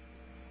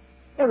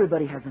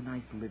 Everybody has a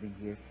nice living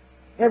here.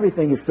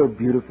 Everything is so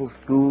beautiful,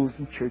 schools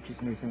and churches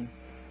and everything.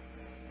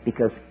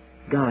 Because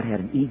God had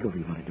an eagle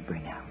He wanted to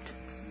bring out.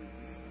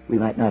 We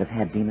might not have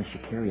had Demas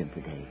Shakarian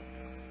today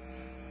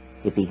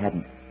if He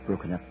hadn't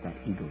broken up that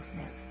eagle's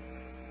nest.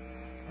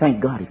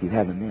 Thank God if you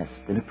have a nest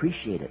and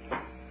appreciate it.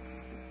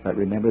 But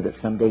remember that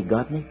someday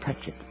God may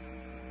touch it,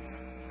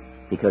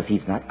 because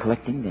He's not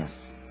collecting nests.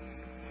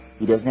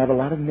 He doesn't have a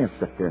lot of nests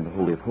up there in the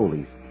Holy of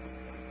Holies,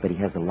 but He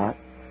has a lot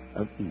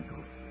of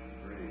eagles.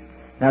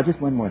 Now,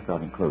 just one more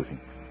thought in closing.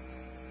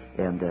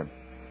 And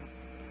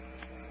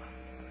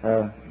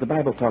the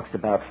Bible talks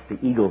about the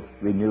eagle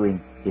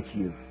renewing its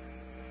youth.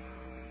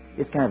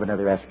 It's kind of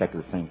another aspect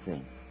of the same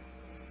thing.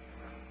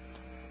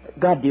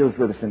 God deals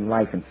with us in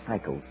life in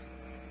cycles.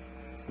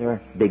 There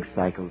are big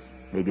cycles.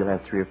 Maybe you'll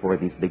have 3 or 4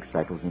 of these big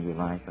cycles in your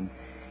life.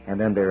 And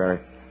then there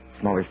are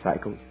smaller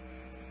cycles.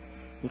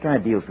 He kind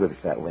of deals with us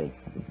that way.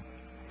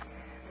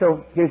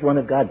 So here's one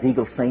of God's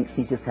eagle saints.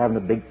 He's just having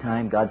a big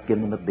time. God's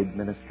given him a big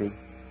ministry.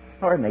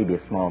 Or maybe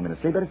a small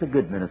ministry, but it's a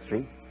good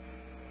ministry.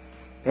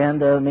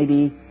 And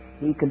maybe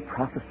he can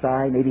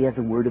prophesy. Maybe he has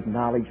a word of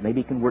knowledge.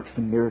 Maybe he can work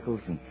some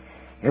miracles. And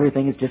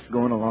everything is just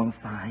going along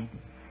fine.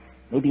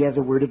 Maybe he has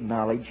a word of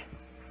knowledge.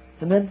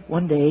 And then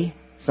one day,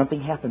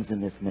 something happens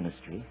in this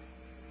ministry.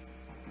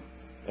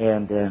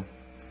 And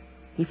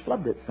he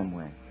flubbed it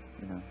somewhere,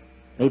 you know.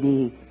 Maybe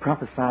he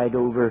prophesied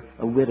over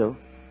a widow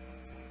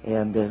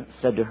and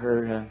said to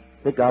her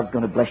that God's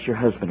going to bless your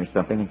husband or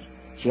something. And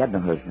she had no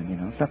husband, you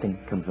know. Something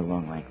comes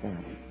along like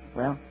that.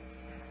 Well,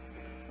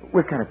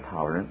 we're kind of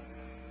tolerant.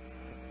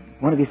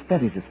 One of his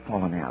feathers has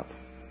fallen out.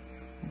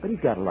 But he's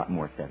got a lot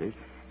more feathers.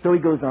 So he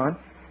goes on.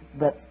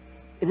 But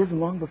it isn't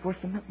long before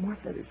some more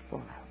feathers fall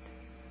out.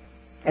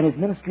 And his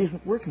ministry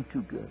isn't working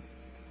too good.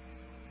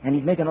 And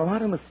he's making a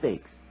lot of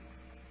mistakes.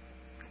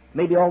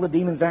 Maybe all the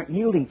demons aren't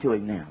yielding to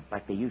him now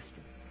like they used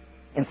to.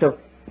 And so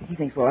he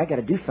thinks, well, I got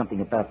to do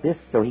something about this.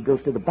 So he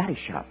goes to the body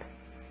shop.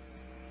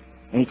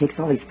 And he takes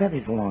all his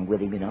feathers along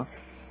with him, you know.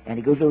 And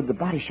he goes over to the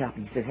body shop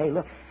and he says, hey,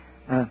 look,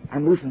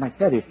 I'm losing my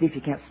feathers. See if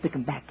you can't stick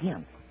them back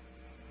in.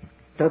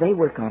 So they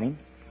work on him.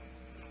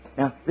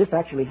 Now, this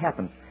actually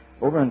happens.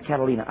 Over on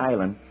Catalina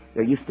Island,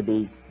 there used to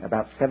be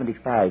about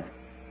 75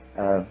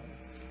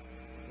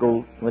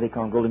 what they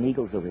call golden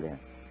eagles over there.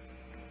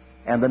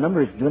 And the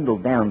numbers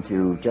dwindled down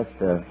to just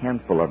a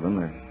handful of them,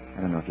 or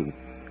I don't know if you could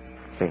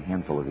say a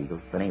handful of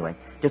eagles, but anyway,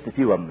 just a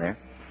few of them there.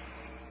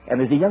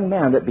 And there's a young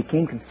man that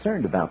became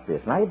concerned about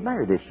this, and I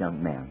admire this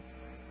young man.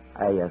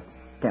 I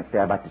can't say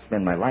I'd like to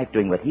spend my life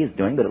doing what he is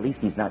doing, but at least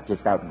he's not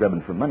just out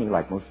grubbing for money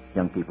like most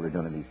young people are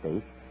doing these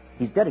days.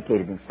 He's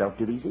dedicated himself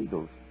to these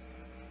eagles.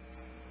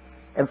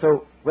 And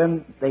so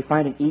when they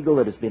find an eagle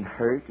that has been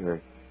hurt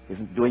or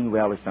isn't doing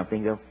well or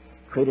something, they'll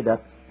crate it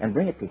up and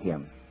bring it to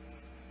him.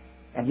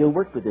 And he'll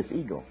work with this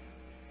eagle.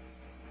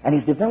 And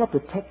he's developed a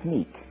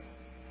technique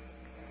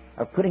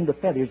of putting the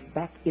feathers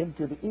back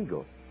into the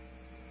eagle.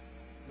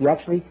 He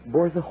actually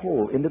bores a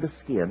hole into the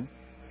skin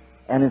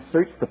and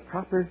inserts the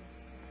proper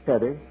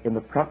feather in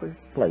the proper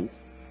place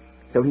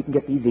so he can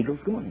get these eagles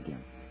going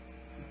again.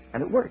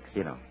 And it works,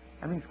 you know.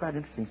 I mean, it's quite an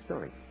interesting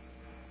story.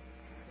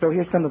 So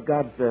here's some of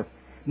God's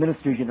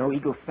ministers, you know,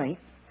 eagle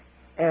saints.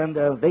 And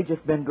they've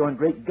just been going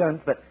great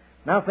guns, but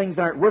now things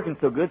aren't working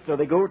so good, so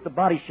they go over to the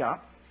body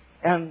shop,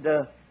 and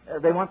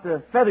they want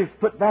the feathers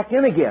put back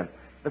in again.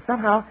 But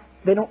somehow,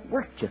 they don't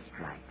work just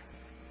right.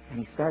 And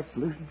he starts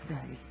losing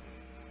feathers.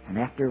 And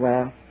after a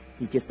while,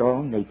 he's just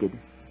all naked.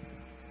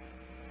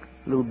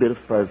 A little bit of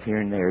fuzz here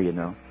and there, you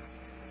know.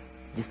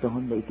 Just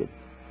all naked.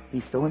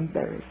 He's so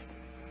embarrassed.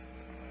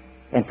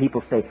 And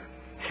people say,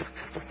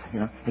 you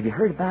know, have you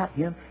heard about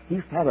him? He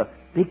used to have a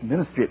big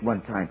ministry at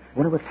one time. I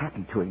wonder what's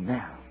happened to him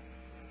now.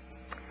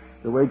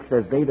 The Word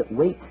says, they that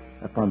wait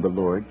upon the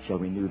Lord shall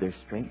renew their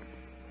strength.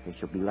 They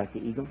shall be like the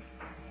eagles.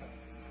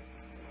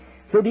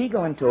 So the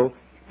eagle, I'm told,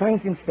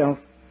 finds himself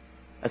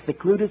a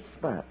secluded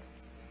spot,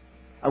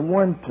 a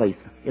warm place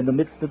in the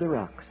midst of the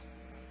rocks.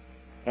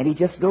 And he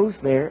just goes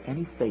there and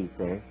he stays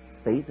there,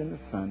 stays in the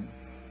sun,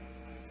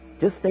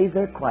 just stays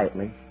there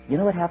quietly. You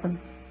know what happens?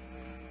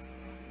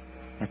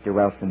 After a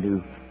while, some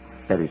new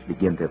feathers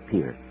begin to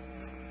appear.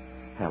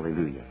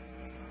 Hallelujah.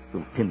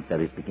 Little pin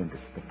feathers begin to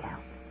stick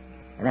out.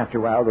 And after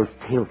a while, those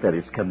tail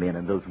feathers come in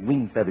and those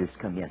wing feathers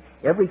come in.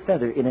 Every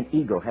feather in an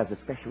eagle has a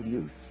special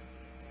use.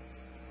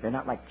 They're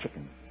not like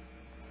chickens.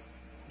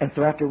 And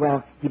so after a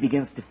while, he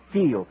begins to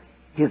feel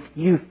his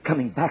youth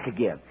coming back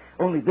again.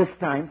 Only this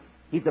time,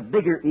 he's a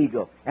bigger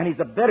eagle, and he's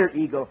a better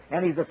eagle,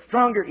 and he's a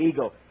stronger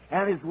eagle.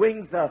 And his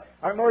wings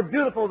are more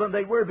beautiful than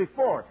they were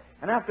before.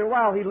 And after a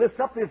while, he lifts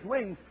up his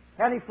wings,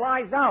 and he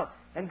flies out.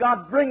 And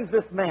God brings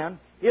this man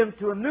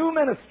into a new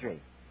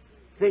ministry.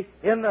 See,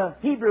 in the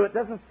Hebrew, it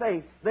doesn't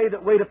say, they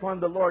that wait upon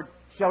the Lord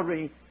shall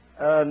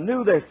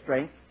renew their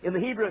strength. In the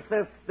Hebrew, it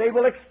says, they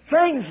will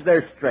exchange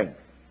their strength.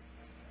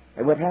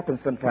 And what happens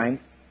sometimes,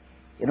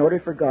 in order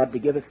for God to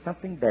give us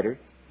something better,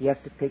 He has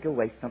to take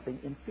away something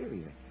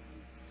inferior.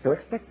 So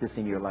expect this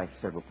in your life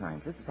several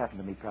times. This has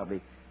happened to me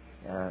probably,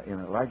 in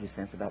a larger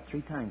sense, about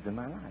 3 times in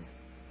my life.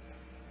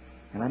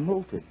 And I'm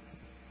molted.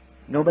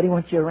 Nobody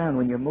wants you around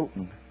when you're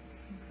molten.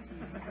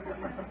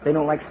 They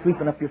don't like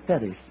sweeping up your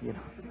feathers, you know.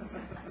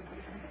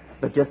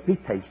 But just be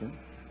patient.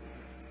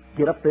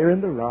 Get up there in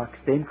the rock.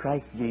 Stay in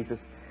Christ Jesus.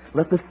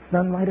 Let the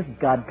sunlight of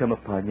God come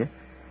upon you.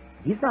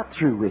 He's not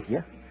through with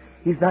you.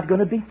 He's not going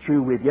to be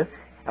through with you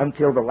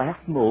until the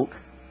last molt.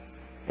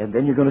 And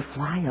then you're going to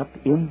fly up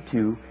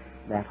into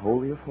that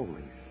Holy of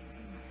Holies.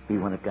 Be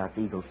one of God's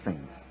eagle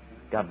sings.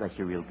 God bless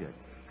you real good.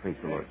 Praise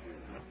the Lord.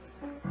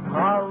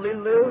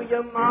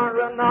 Hallelujah,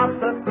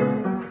 Maranatha.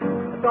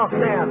 Let's all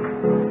stand.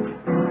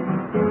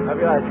 Have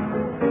your eyes.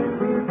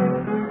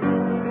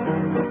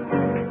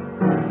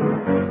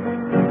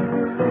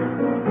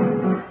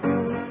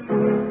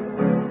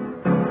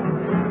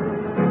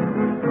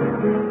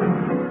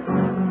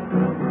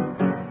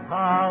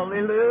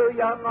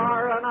 Hallelujah,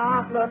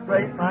 Maranatha,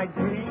 praise my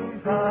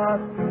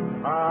Jesus.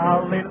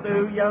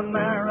 Hallelujah,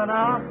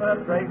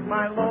 Maranatha, praise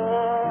my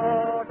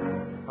Lord.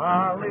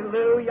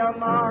 Hallelujah,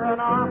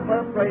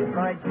 Maranatha, praise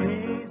my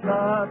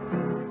Jesus.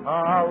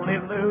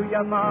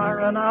 Hallelujah,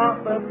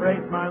 Maranatha,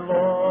 praise my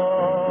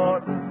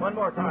Lord. One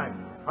more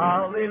time.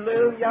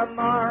 Hallelujah,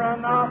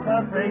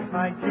 Maranatha, praise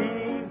my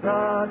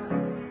Jesus.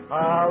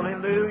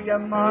 Hallelujah,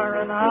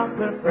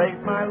 Maranatha, praise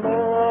my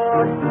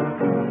Lord.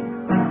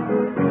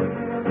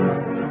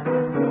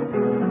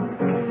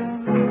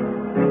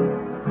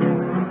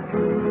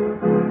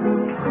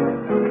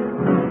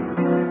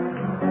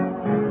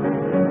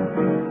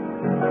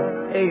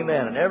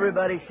 Amen. And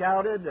everybody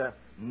shouted,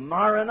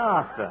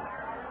 Maranatha.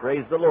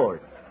 Praise the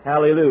Lord.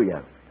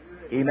 Hallelujah.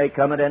 He may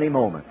come at any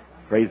moment.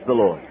 Praise the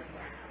Lord.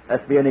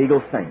 Let's be an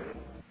eagle saint.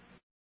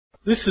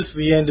 This is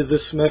the end of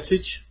this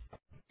message.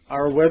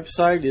 Our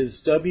website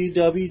is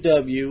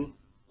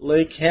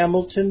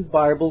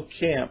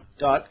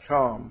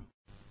www.lakehamiltonbiblecamp.com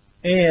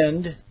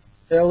and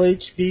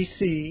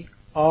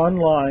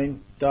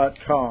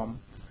lhbconline.com.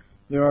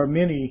 There are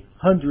many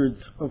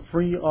hundreds of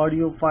free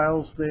audio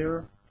files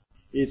there.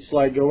 It's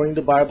like going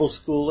to Bible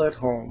school at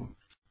home.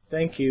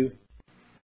 Thank you.